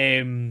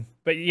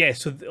 But yeah,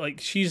 so like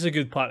she's a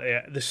good part of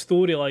it. The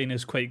storyline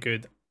is quite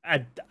good.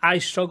 I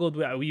struggled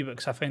with it a wee bit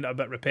because I find it a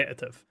bit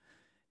repetitive.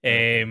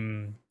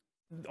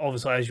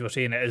 Obviously, as you were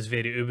saying, it is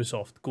very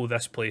Ubisoft. Go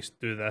this place,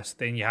 do this.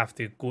 Then you have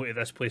to go to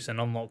this place and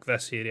unlock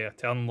this area.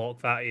 To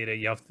unlock that area,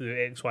 you have to do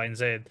X, Y, and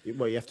Z.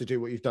 Well, you have to do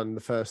what you've done in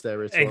the first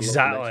area to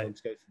exactly. unlock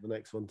the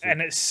next one to go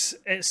to the next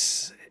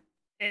one. And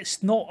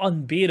it's not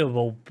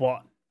unbearable,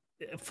 but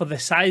for the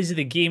size of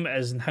the game it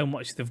is and how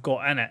much they've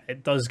got in it,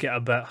 it does get a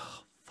bit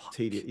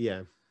tedious.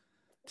 Yeah,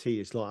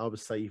 tedious. Like I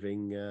was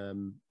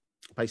saving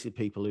basically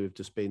people who have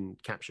just been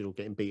captured or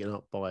getting beaten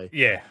up by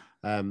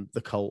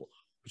the cult,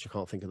 which I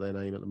can't think of their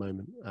name at the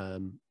moment.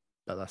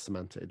 But that's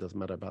semantic. It doesn't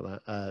matter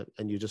about that.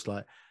 And you're just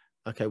like,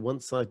 okay,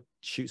 once I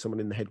shoot someone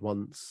in the head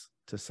once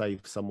to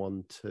save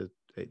someone,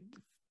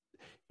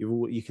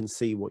 you can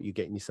see what you're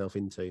getting yourself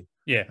into.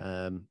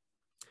 Yeah.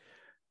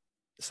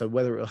 So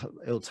whether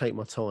it'll take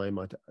my time,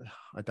 I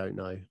don't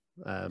know.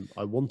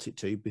 I want it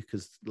to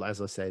because,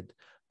 as I said,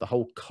 the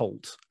whole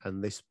cult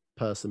and this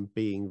person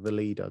being the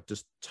leader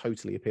just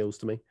totally appeals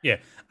to me. Yeah,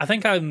 I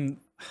think I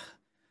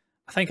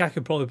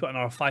could probably put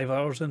another 5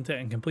 hours into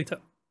it and complete it.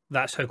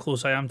 That's how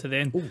close I am to the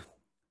end. Ooh.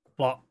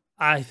 But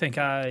I think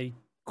I'm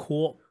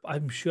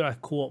sure I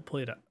co-op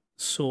played it.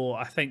 So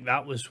I think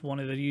that was one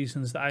of the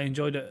reasons that I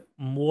enjoyed it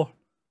more,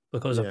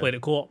 because I played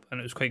it co-op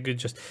and it was quite good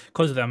just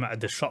because of the amount of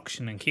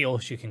destruction and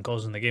chaos you can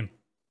cause in the game.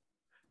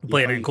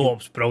 Playing it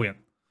co-op's brilliant.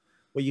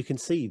 Well, you can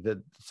see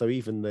that. So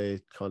even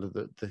the kind of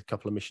the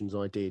couple of missions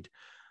I did,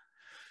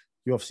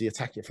 you obviously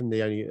attack it from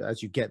the only,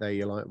 as you get there,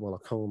 you're like, well,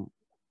 I can't,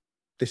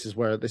 this is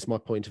my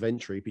point of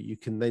entry, but you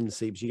can then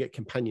see, because you get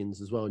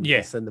companions as well, and you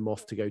can send them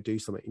off to go do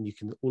something, and you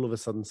can all of a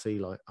sudden see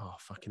like, oh,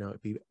 fucking hell,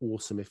 it'd be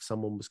awesome if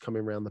someone was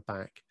coming around the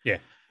back. Yeah.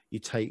 You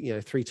take,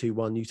 3, 2,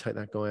 1, you take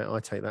that guy out, I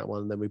take that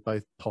one, and then we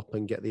both pop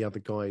and get the other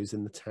guy who's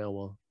in the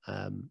tower.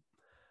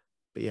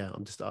 But yeah,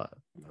 I'm just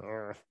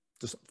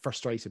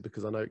frustrated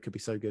because I know it could be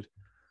so good.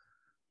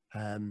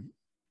 Have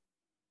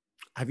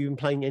you been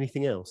playing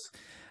anything else?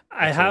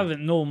 I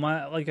haven't. No,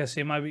 like I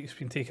say, my week's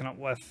been taken up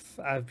with.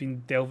 I've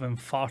been delving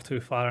far too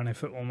far into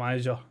Football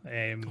Manager.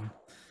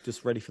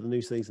 Just ready for the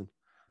new season.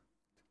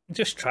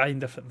 Just trying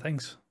different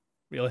things,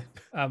 really.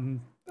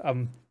 I'm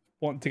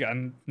wanting to get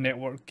a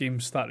network game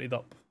started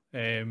up,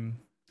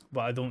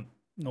 but I don't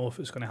know if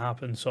it's going to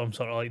happen. So I'm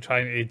sort of like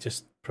trying to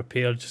just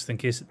prepare just in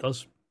case it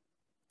does.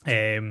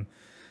 And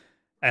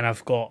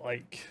I've got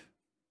like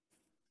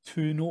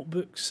 2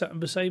 notebooks sitting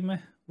beside me.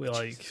 We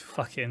like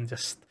fucking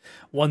just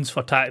one's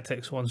for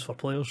tactics, one's for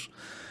players.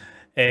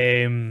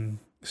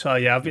 So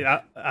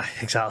yeah,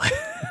 exactly.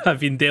 I've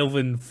been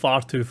delving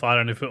far too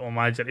far into Football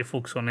Manager to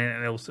focus on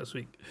anything else this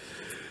week.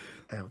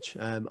 Ouch.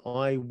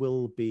 I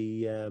will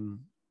be.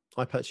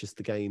 I purchased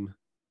the game.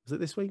 Was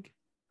it this week?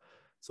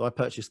 So I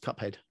purchased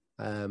Cuphead.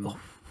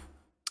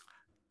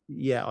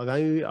 Yeah,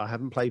 I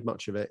haven't played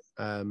much of it.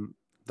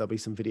 There'll be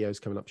some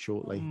videos coming up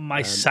shortly.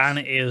 My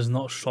sanity is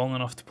not strong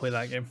enough to play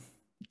that game.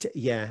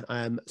 Yeah,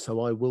 so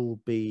I will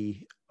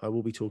be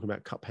talking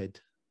about Cuphead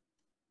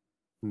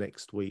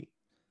next week.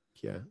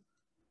 Yeah.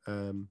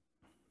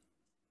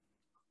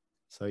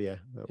 So yeah,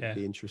 that will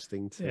be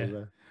interesting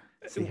to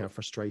see how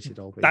frustrated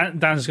I'll be.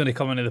 Dan's going to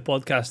come into the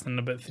podcast in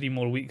about 3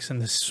 more weeks, and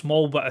the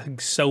small bit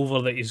of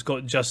silver that he's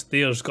got just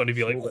there is going to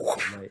be like,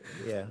 mate.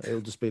 Yeah,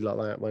 it'll just be like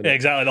that. Won't yeah, it?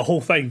 exactly, the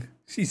whole thing.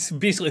 He's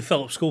basically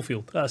Philip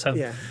Schofield. That's him.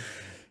 Yeah.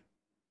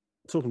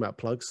 Talking about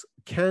plugs,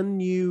 can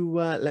you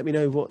let me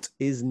know what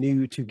is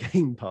new to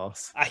Game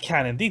Pass? I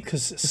can indeed,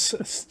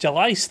 because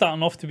July's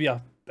starting off to be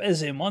a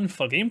busy month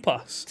for Game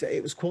Pass.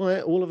 It was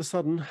quiet all of a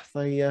sudden.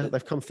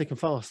 They've come thick and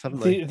fast, haven't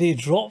they? They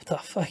dropped a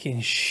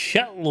fucking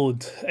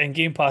shitload in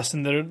Game Pass,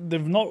 and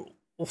they've not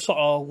sort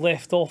of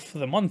left off for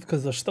the month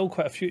because there's still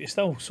quite a few to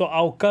still. So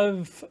I'll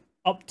give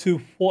up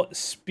to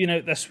what's been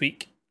out this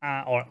week,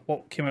 or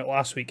what came out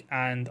last week,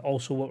 and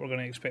also what we're going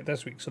to expect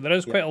this week. So there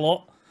is quite a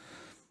lot.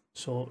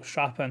 So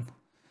strap in.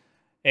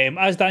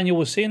 As Daniel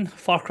was saying,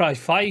 Far Cry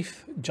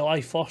 5, July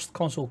 1st,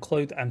 console,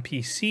 cloud and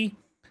PC.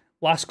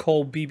 Last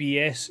Call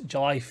BBS,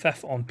 July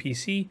 5th on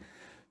PC.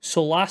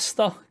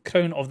 Solasta,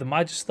 Crown of the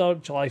Magister,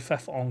 July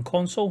 5th on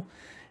console.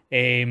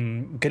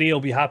 Gray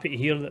will be happy to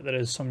hear that there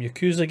is some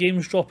Yakuza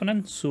games dropping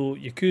in. So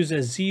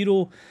Yakuza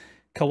 0,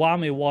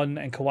 Kiwami 1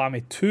 and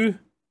Kiwami 2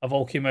 have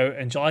all came out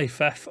on July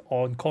 5th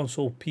on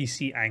console,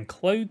 PC and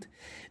cloud.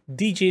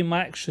 DJ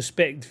Max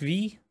Respect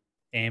V,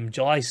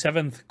 July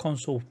 7th,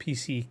 console,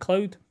 PC,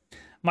 cloud.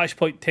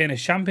 Matchpoint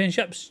Tennis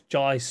Championships,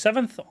 July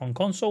 7th on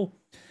console.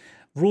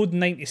 Road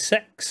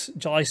 96,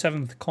 July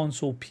 7th,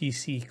 console,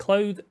 PC,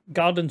 cloud.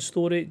 Garden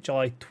Story,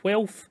 July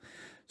 12th.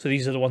 So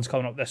these are the ones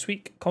coming up this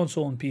week,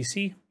 console and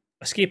PC.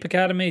 Escape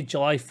Academy,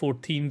 July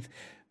 14th,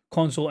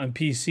 console and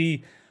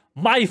PC.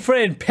 My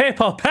Friend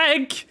Peppa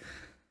Pig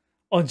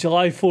on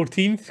July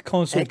 14th,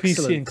 console,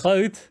 PC and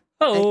cloud.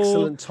 Oh.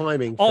 Excellent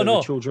timing for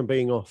the children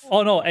being off.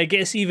 Oh no, it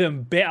gets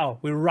even better.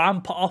 We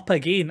ramp it up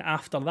again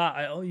after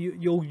that.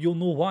 You'll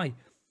know why.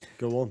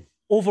 Go on.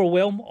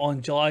 Overwhelm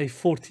on July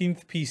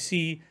 14th,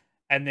 PC,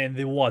 and then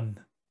the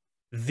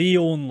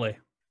only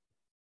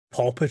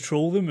Paw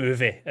Patrol the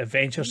movie,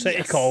 Adventure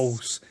City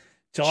Calls,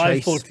 July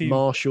 14th.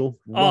 Marshall,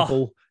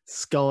 Rubble,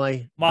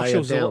 Sky.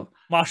 Marshall's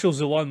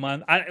the one,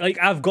 man.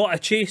 I've got a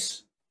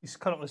Chase. He's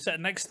currently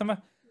sitting next to me.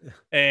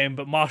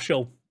 But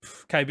Marshall,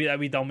 can't beat that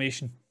wee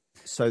Dalmatian.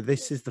 So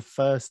this is the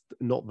first,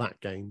 not that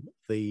game,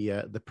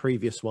 the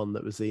previous one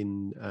that was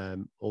in,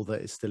 or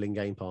that is still in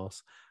Game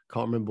Pass.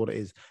 Can't remember what it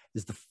is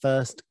the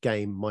first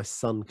game my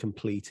son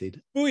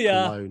completed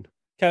alone.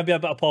 Can't be a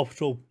bit of Paw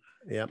Patrol.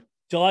 Yeah.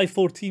 July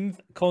 14th,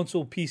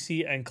 console,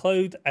 PC, and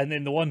cloud. And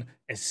then the one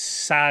as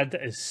sad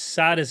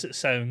as it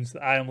sounds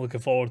that I am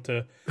looking forward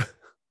to,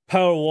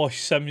 Power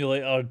Wash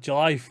Simulator,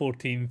 July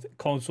 14th,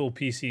 console,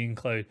 PC, and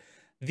cloud.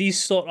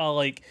 These sort of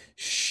like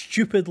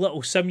stupid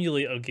little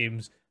simulator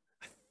games,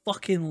 I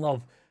fucking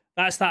love.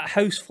 That's that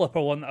House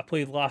Flipper one that I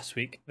played last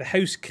week. The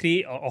House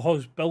Creator, or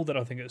House Builder,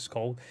 I think it's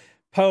called.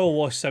 Power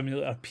Wash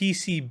Simulator,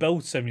 PC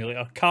Build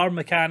Simulator, Car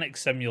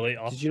Mechanics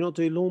Simulator. Did you not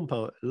do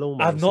lawnmower?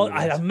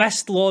 I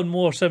missed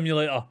Lawnmower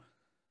Simulator.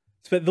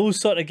 But those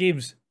sort of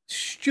games,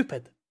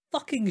 stupid.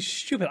 Fucking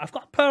stupid. I've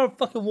got a power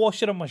fucking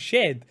washer in my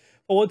shed.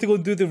 I want to go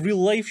and do the real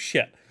life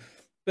shit.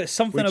 But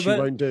something which about...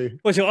 you won't do.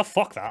 Which you're like,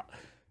 fuck that.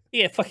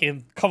 You get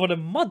fucking covered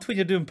in mud when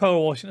you're doing power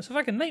washing. It's a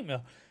fucking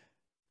nightmare.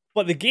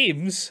 But the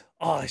games,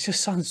 it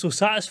just sounds so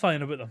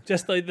satisfying about them.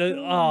 Just like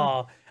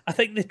I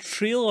think the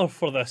trailer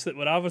for this that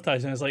we're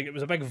advertising is like it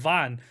was a big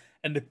van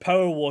and the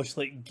power wash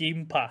like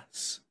Game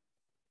Pass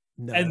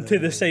into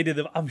the side of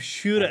the. I'm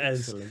sure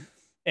Excellent.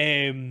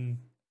 It is.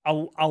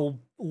 I'll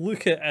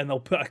look at it and I'll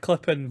put a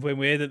clip in when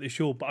we edit the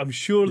show. But I'm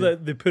sure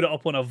that they put it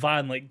up on a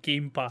van like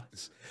Game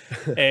Pass.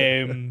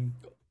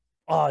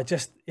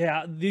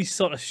 These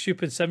sort of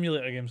stupid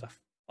simulator games I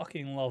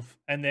fucking love.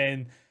 And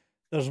then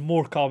there's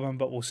more coming,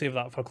 but we'll save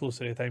that for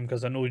closer to time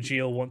because I know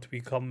Gio will want to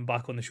be coming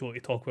back on the show to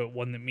talk about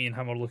one that me and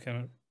him are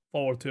looking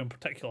forward to in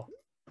particular.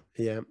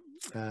 Yeah,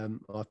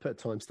 I've put a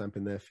timestamp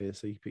in there for you,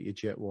 so you put your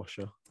jet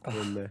washer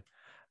in there.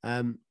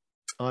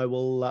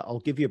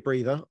 I'll give you a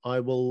breather. I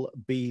will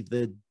be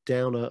the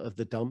downer of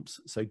the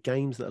dumps. So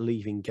games that are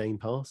leaving Game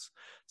Pass.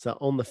 So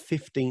on the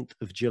 15th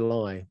of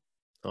July,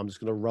 I'm just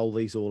going to roll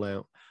these all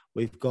out.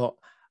 We've got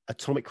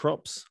Atomic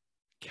Crops,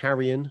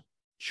 Carrion,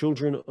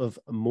 Children of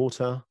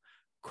Morta,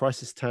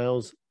 Crisis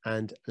Tales,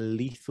 and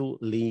Lethal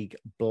League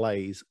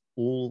Blaze,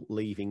 all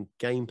leaving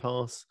Game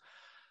Pass.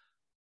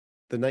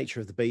 The Nature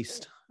of the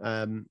Beast.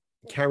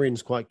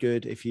 Carrion's quite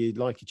good. If you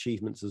like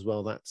achievements as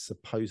well, that's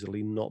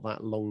supposedly not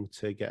that long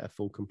to get a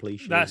full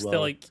completion. That's as well. the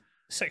like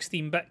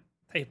 16-bit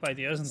type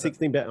idea, isn't it?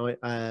 16-bit.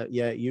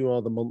 Yeah, you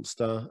are the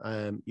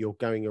monster. You're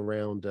going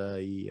around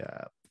a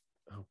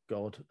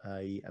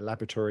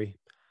laboratory,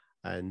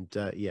 and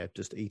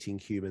just eating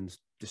humans,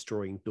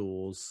 destroying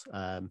doors.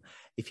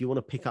 If you want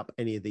to pick up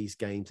any of these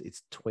games,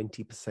 it's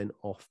 20%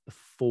 off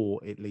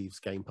before it leaves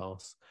Game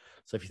Pass.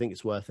 So if you think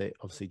it's worth it,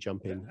 obviously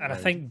jump in. And I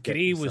think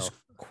Gray was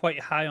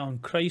quite high on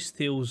Christ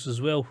Tales as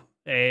well.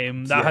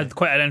 That had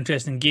quite an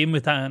interesting game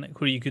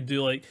mechanic where you could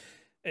do like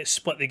it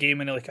split the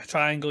game into like a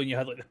triangle, and you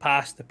had like the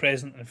past, the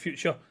present, and the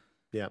future.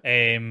 Yeah.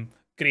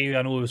 Gray,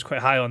 I know, was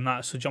quite high on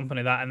that, so jump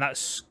into that, and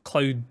that's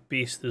cloud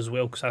based as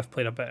well because I've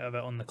played a bit of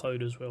it on the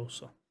cloud as well.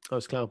 So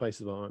it's cloud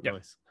based as well. Right, yep.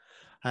 Nice.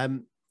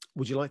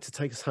 Would you like to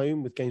take us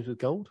home with Games with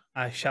Gold?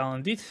 I shall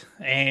indeed.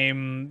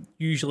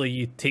 Usually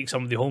you take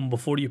somebody home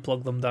before you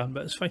plug them down,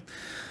 but it's fine.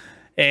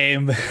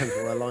 Depends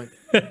what I like.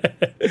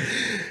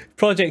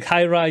 Project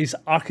High Rise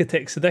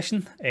Architects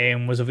Edition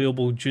was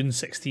available June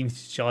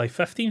 16th to July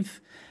 15th.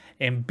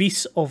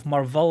 Beasts of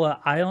Marvella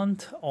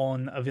Island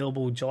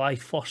available July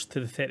 1st to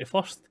the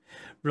 31st.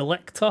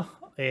 Relicta,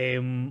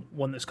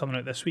 one that's coming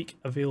out this week,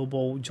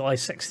 available July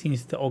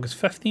 16th to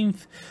August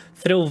 15th.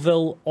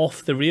 Thrillville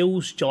Off the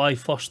Rails, July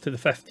 1st to the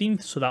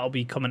 15th, so that'll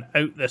be coming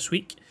out this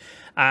week.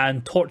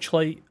 And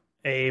Torchlight,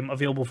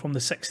 available from the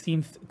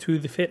 16th to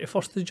the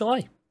 31st of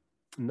July.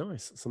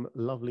 Nice. Some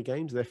lovely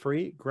games. They're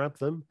free. Grab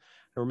them.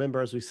 And remember,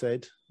 as we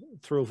said,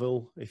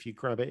 Thrillville, if you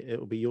grab it, it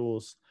will be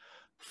yours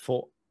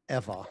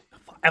forever.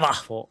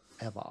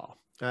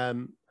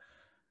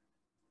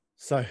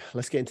 So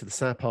let's get into the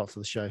sad parts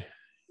of the show.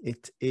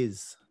 It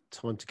is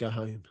time to go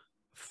home.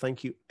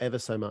 Thank you ever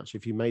so much.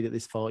 If you made it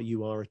this far,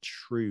 you are a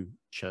true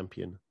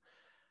champion.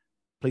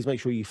 Please make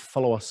sure you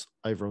follow us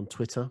over on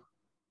Twitter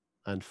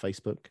and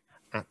Facebook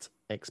at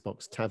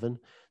Xbox Tavern.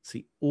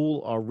 See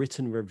all our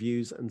written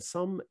reviews and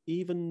some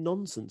even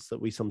nonsense that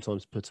we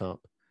sometimes put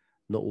up.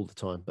 Not all the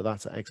time, but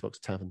that's at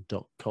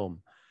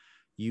xboxtavern.com.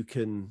 You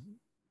can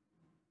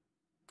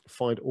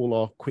find all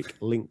our quick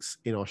links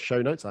in our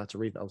show notes. I had to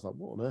read that. I was like,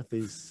 what on earth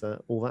is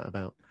all that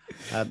about?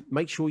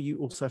 Make sure you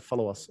also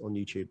follow us on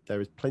YouTube. There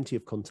is plenty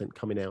of content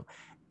coming out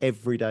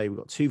every day. We've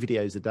got 2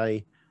 videos a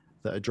day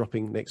that are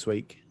dropping next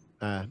week.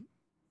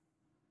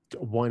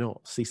 Why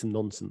not see some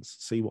nonsense?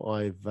 See what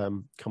I've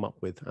come up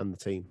with and the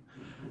team.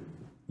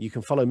 You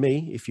can follow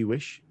me if you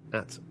wish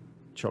at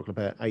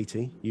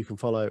ChocolateBear80. You can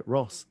follow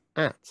Ross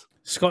at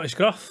Scottish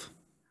Gruff.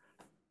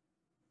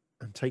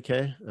 And take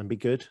care and be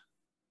good.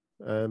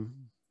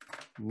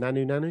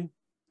 Nanu.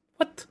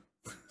 What?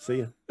 See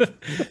ya.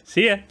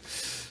 See ya.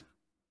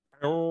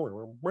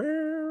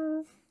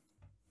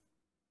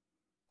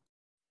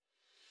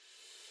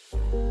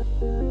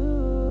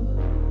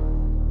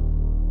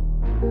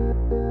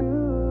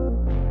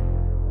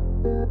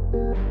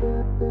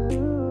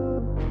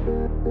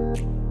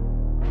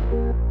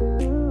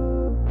 Thank you.